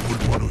 Well, I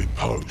wouldn't want to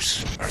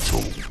impose at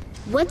all.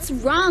 What's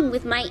wrong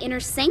with my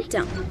inner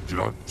sanctum? Did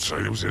I say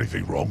there was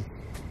anything wrong?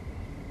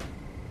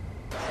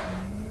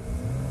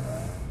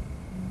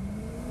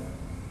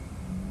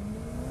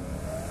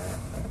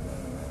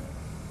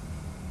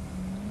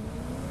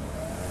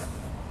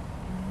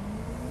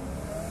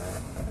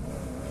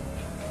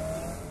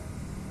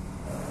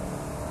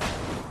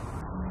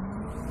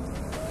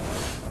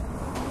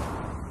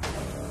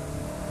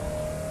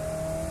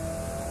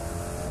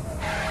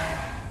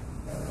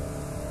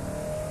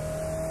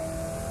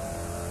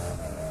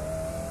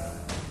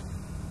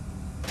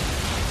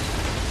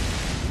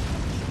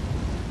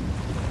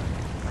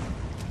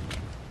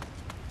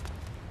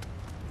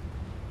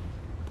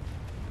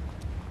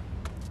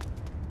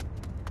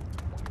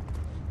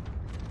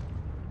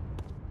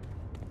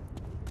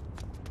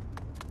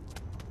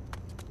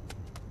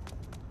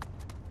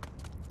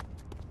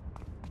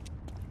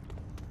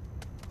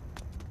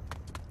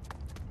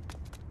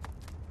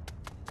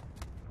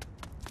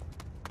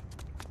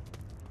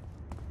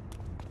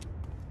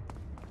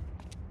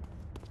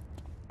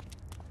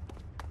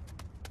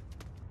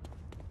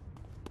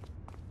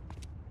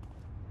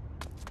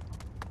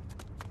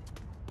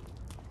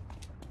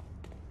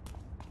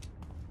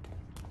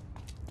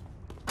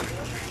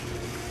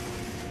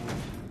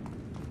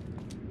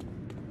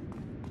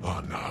 Oh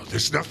no,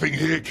 there's nothing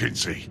here,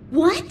 Kinsey.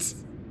 What?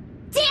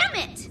 Damn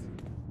it!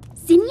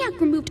 Zinyak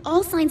removed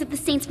all signs of the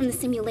Saints from the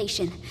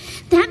simulation.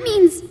 That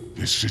means...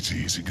 This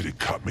city isn't gonna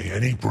cut me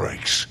any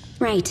breaks.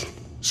 Right.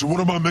 So what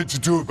am I meant to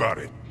do about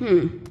it?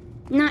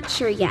 Not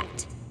sure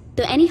yet.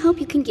 Though any help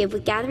you can give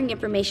with gathering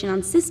information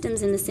on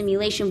systems in the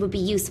simulation would be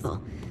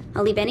useful.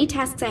 I'll leave any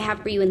tasks I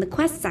have for you in the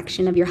quest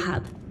section of your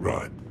hub.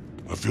 Right.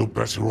 I feel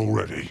better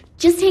already.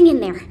 Just hang in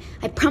there.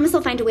 I promise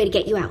I'll find a way to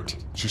get you out.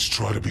 Just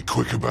try to be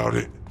quick about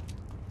it.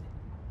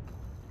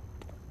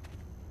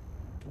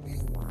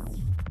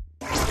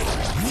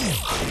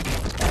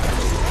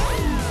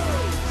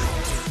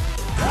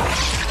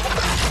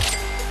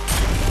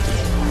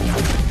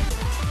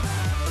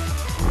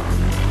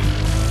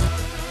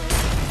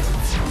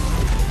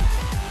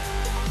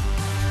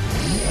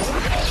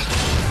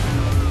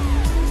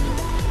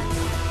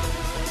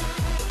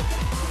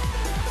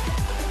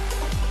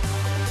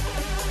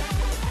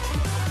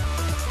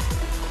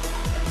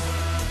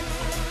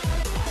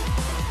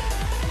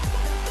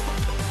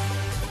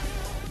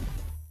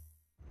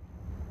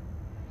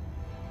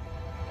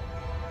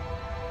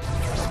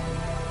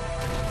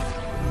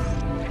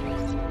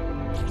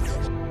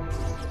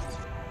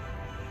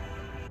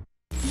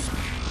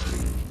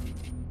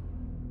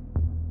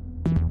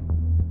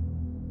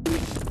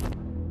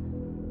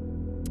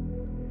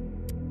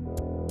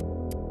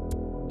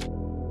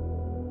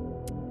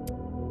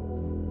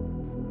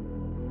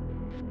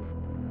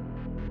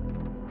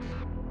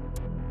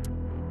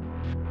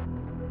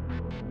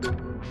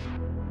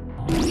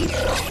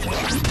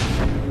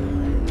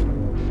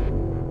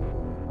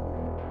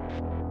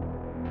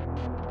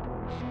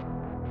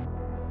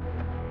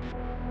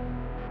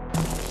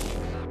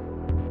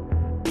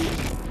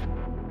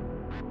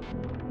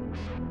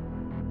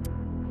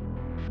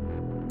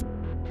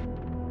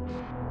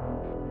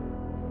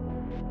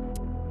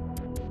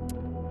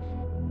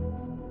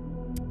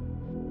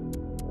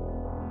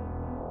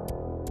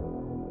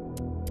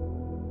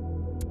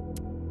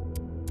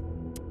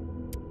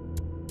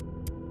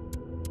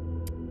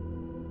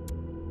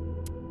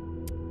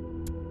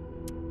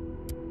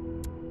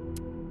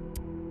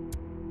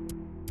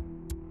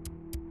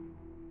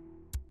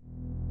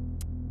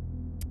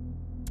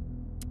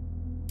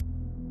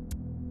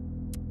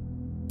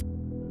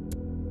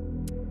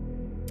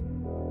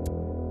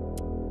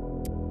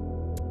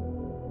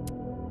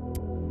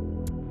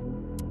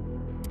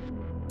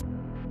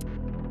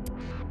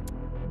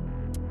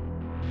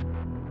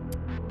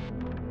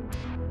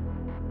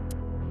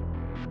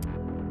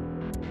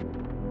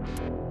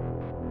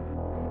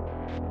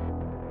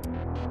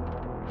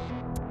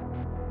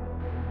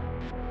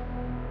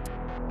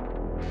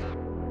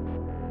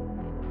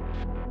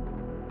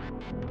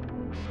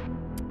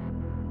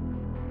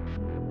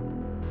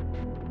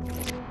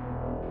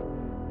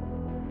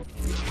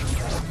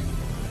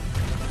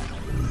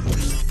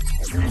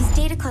 These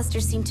data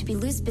clusters seem to be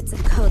loose bits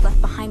of code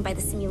left behind by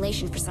the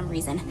simulation for some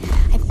reason.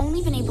 I've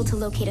only been able to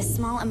locate a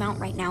small amount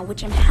right now,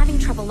 which I'm having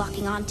trouble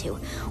locking onto.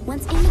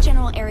 Once in the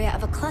general area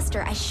of a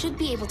cluster, I should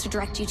be able to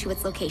direct you to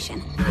its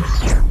location.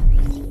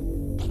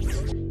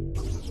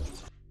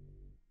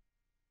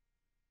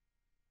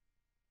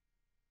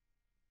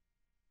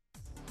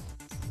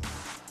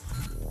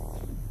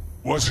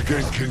 Once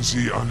again,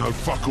 Kinsey, I know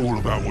fuck all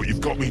about what you've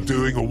got me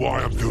doing or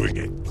why I'm doing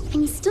it.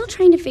 I'm still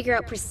trying to figure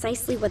out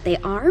precisely what they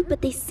are,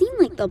 but they seem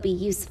like they'll be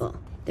useful.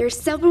 There are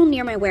several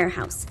near my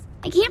warehouse.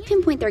 I can't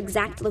pinpoint their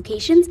exact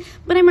locations,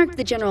 but I marked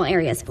the general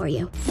areas for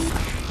you.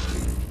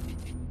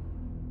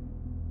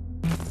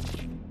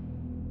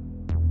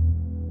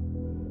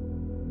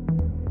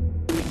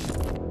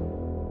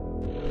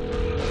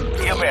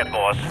 You bet,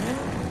 boss.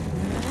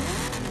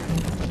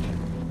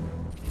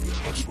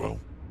 That's well.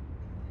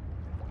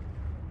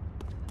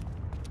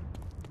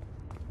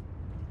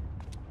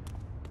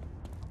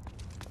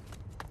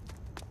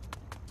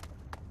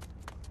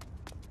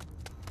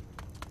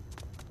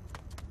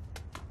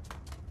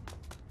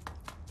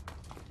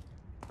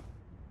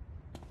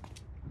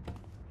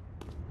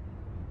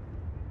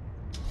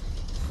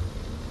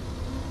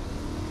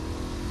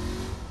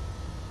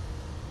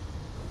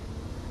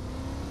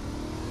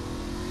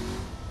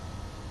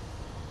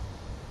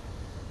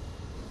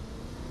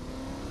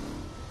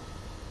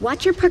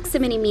 Watch your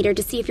proximity meter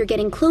to see if you're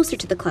getting closer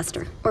to the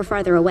cluster, or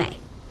farther away.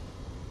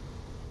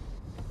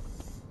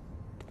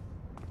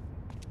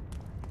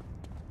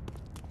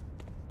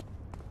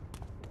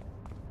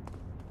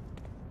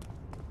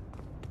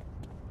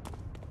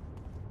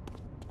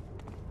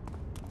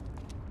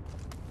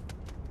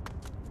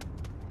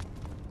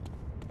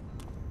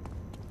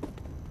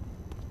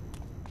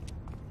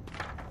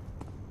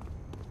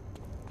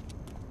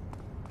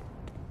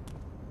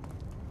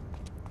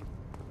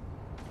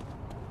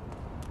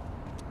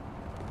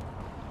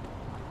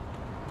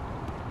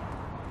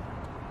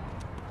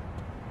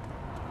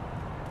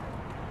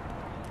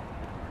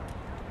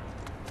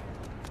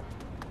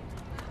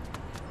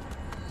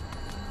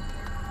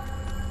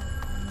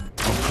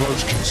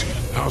 Close, Kinsey.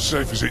 How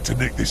safe is it to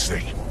nick this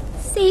thing?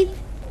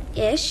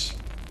 Safe-ish.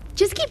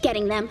 Just keep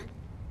getting them.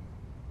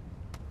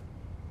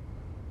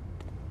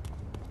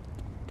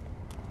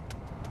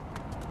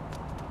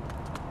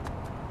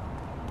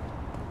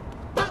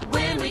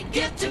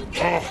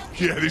 Oh,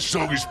 yeah, this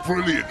song is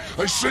brilliant.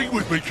 Hey, sing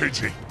with me,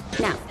 Kinsey.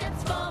 No,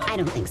 I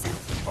don't think so.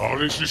 Oh,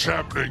 this is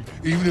happening,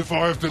 even if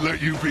I have to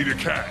let you be the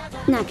cat.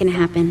 Not gonna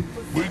happen.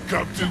 We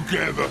come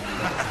together.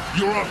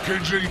 You're up,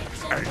 Kinsey,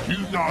 and you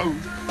know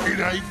it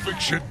ain't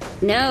fiction.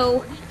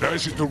 No.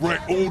 That's a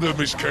direct order,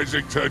 Miss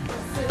Kensington.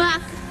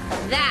 Fuck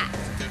that.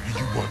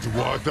 You wonder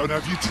why I don't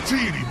have you to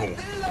tea anymore.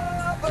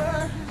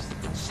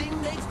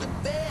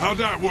 How'd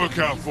that work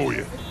out for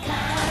you?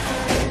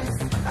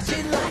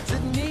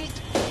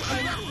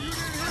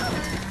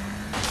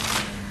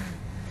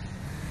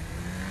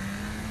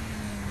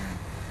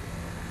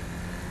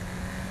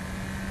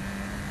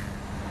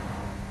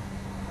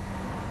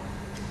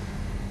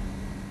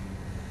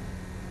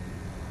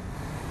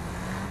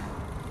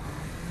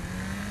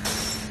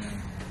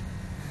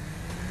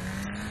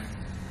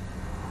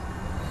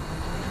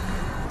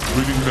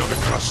 Reading another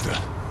cluster.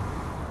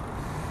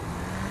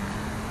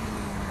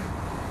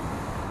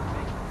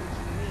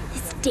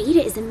 This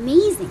data is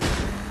amazing.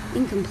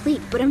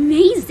 Incomplete, but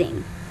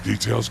amazing.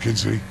 Details,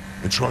 Kinsey,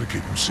 and try to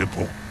keep them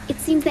simple. It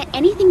seems that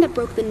anything that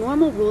broke the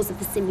normal rules of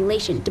the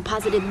simulation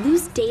deposited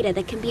loose data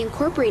that can be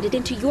incorporated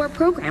into your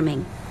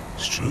programming.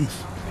 It's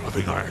truth. I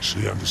think I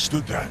actually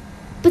understood that.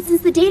 But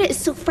since the data is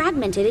so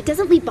fragmented, it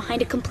doesn't leave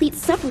behind a complete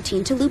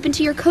subroutine to loop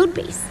into your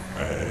codebase.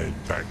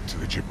 And back to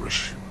the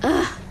gibberish.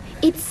 Ugh.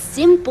 It's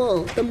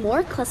simple. The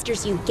more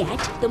clusters you get,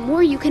 the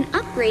more you can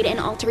upgrade and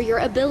alter your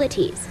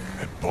abilities.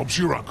 And Bob's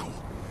your uncle.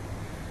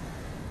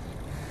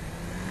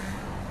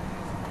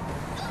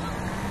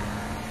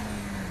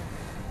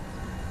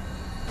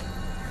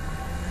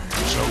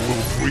 So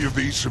will 3 of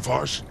these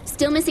suffice?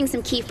 Still missing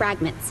some key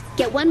fragments.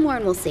 Get one more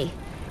and we'll see.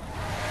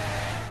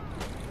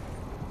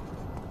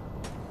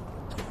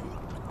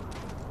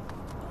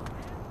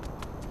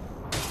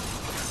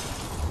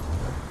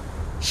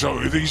 So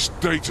are these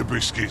data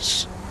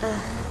biscuits?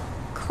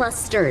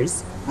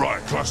 Clusters. Right,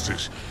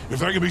 clusters. If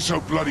they can be so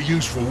bloody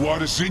useful, why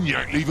does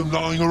Zinyak leave them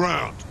lying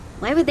around?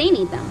 Why would they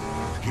need them?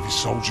 To give his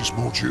soldiers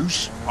more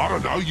juice? I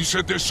don't know, you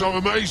said they're so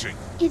amazing.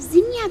 If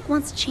Zinyak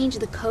wants to change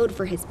the code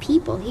for his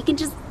people, he can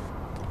just...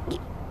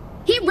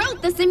 He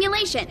wrote the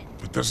simulation!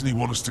 But doesn't he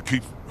want us to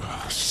keep...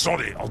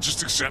 Sod it, I'll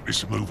just accept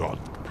this and move on.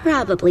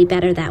 Probably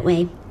better that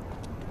way.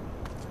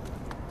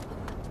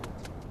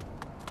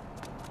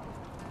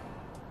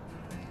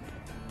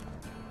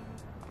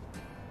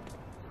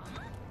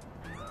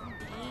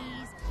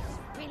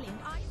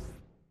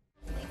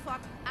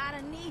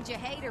 Your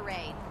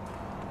haterade.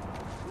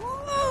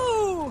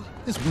 Woo!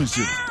 This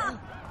wizard.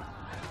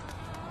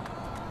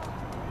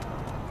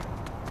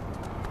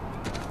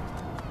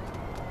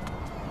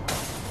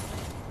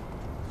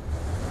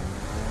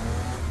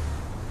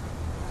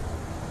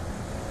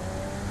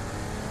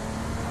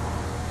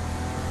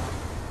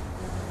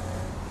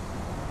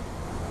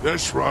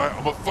 That's right,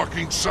 I'm a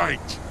fucking saint.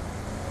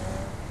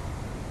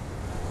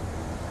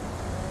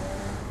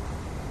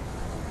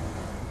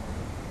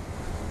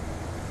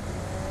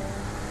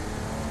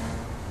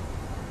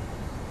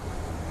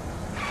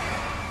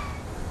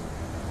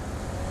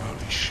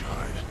 Holy shit.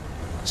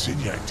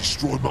 Zinyak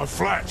destroyed my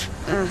flat.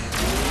 Ugh.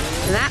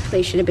 That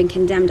place should have been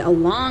condemned a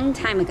long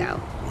time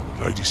ago. Well,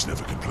 the ladies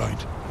never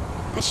complained.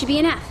 That should be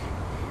enough.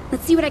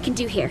 Let's see what I can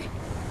do here.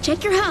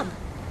 Check your hub.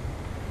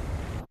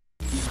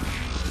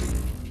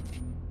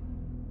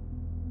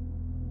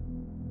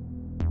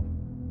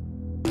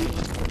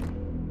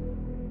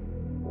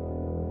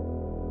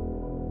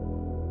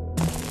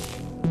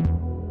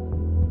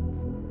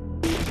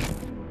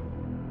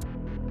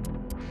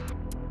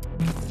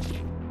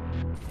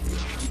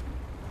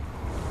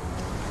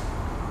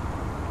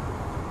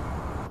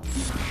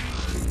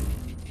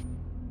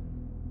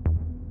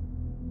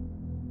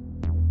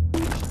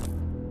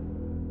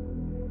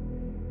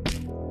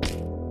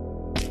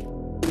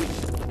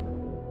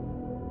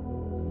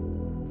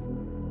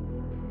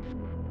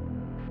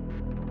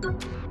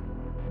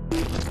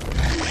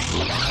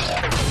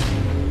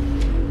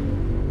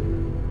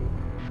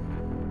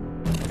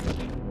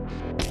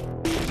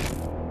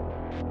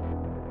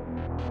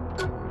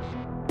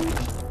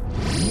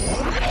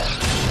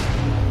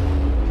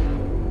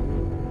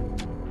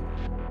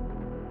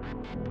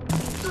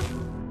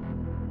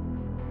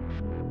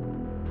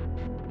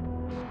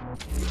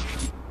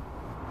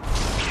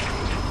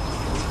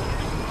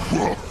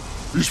 Whoa,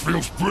 this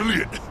feels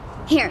brilliant.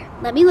 Here,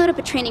 let me load up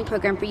a training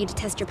program for you to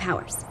test your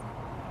powers.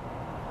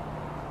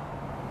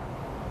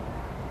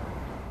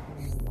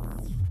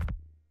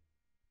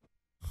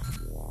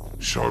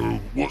 So,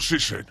 what's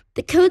this then?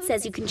 The code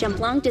says you can jump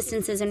long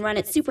distances and run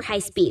at super high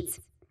speeds.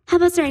 How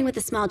about starting with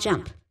a small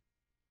jump?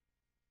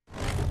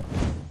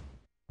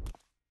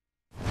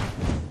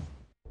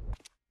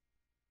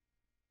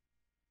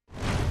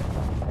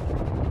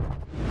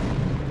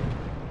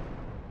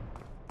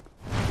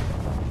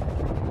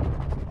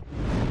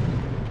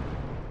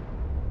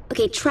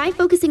 Okay, try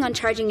focusing on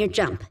charging your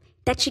jump.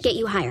 That should get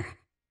you higher.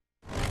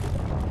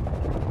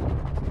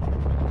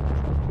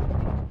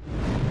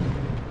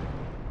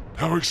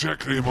 How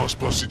exactly am I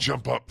supposed to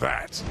jump up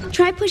that?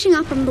 Try pushing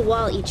off from the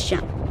wall each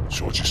jump.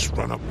 So I just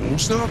run up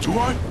walls now, do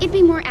I? It'd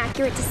be more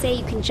accurate to say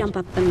you can jump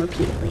up them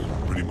repeatedly.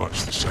 Pretty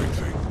much the same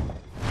thing.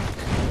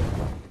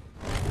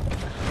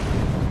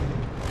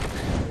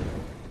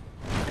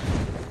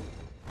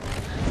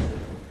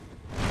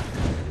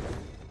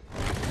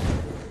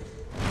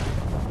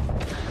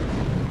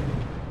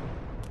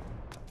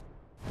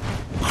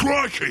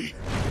 Crikey!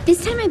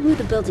 This time I blew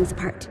the buildings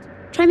apart.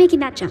 Try making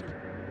that jump.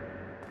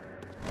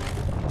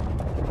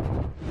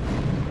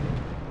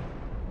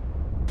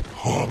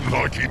 Oh, I'm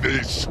liking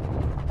this.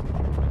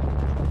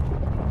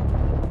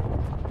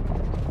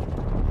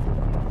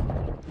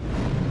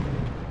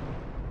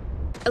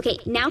 Okay,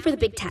 now for the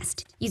big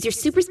test. Use your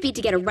super speed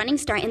to get a running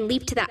start and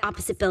leap to that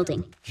opposite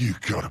building. You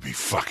gotta be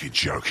fucking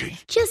joking.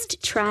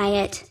 Just try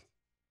it.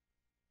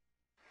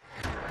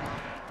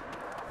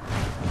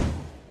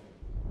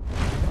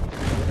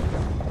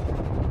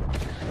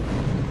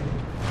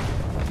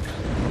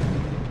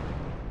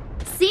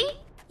 See?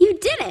 You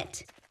did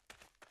it!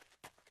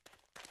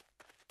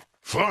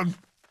 Fun,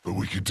 but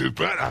we could do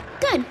better.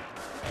 Good,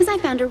 because I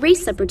found a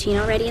race subroutine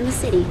already in the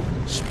city.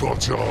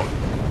 Spot on.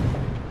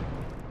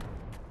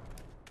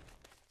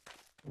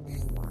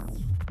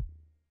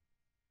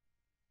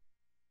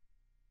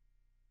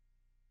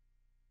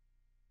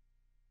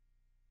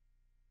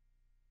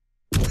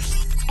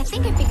 I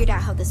think I figured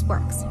out how this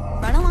works.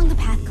 Run along the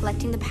path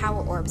collecting the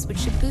power orbs, which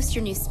should boost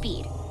your new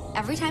speed.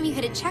 Every time you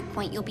hit a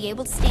checkpoint, you'll be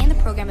able to stay in the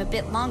program a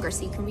bit longer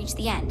so you can reach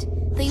the end.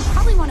 Though you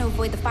probably want to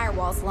avoid the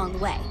firewalls along the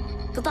way.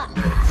 Good luck.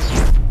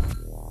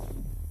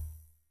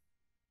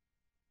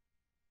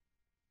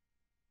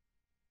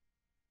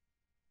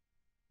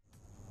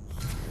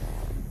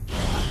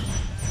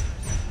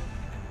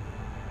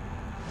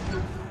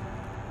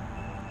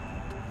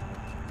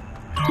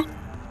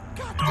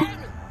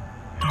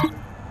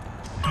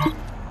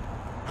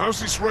 How's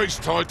this race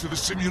tied to the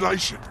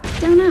simulation?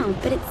 Don't know,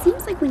 but it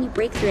seems like when you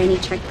break through any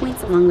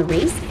checkpoints along the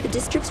race, the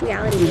district's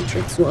reality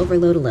matrix will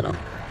overload a little.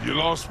 You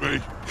lost me.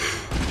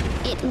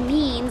 It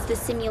means the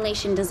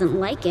simulation doesn't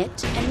like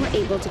it, and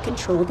we're able to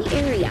control the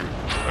area.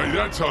 Hey,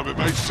 that time it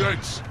made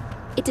sense.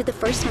 It did the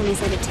first time I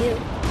said it too.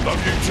 Love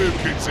you too,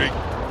 Kinsey.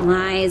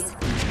 Lies.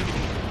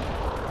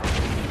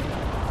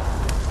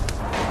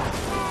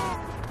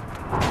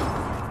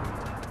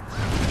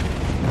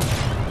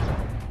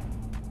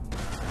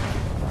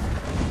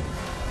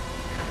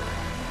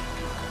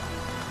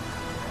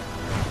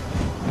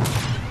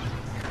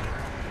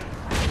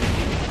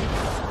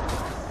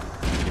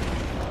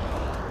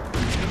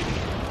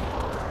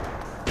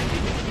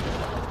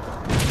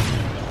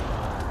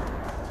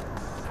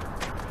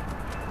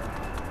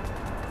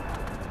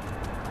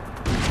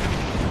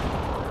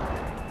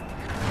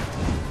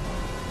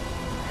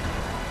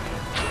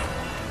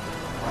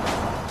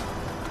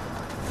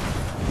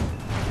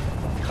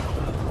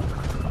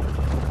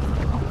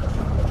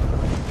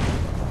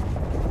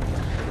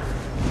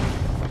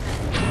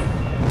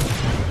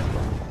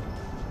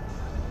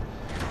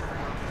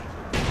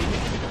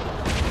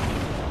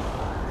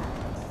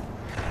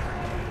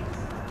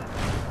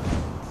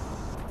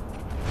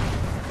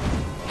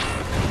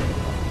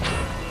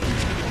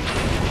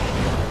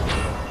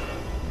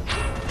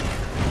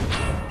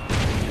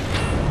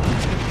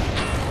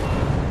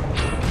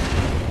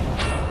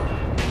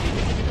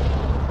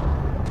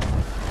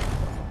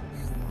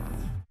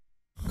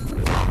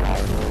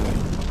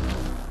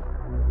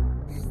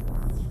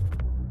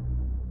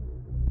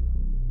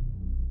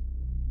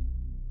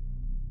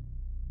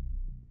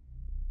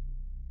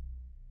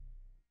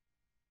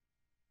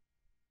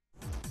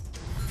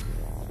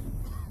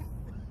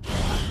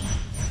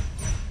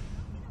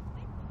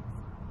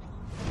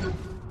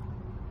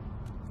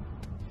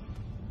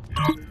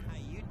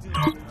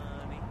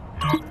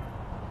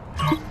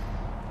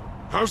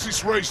 How's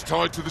this race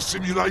tied to the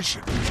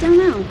simulation? Don't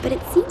know, but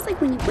it seems like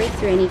when you break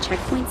through any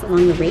checkpoints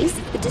along the race,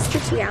 the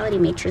district's reality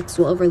matrix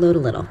will overload a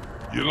little.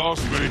 You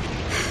lost me.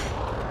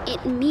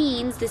 It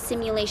means the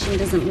simulation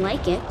doesn't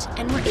like it,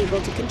 and we're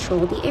able to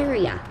control the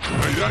area.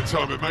 Hey, that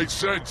time it made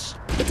sense.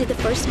 It did the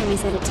first time I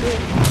said it too.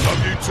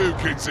 Love you too,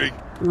 Kinsey.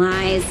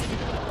 Lies.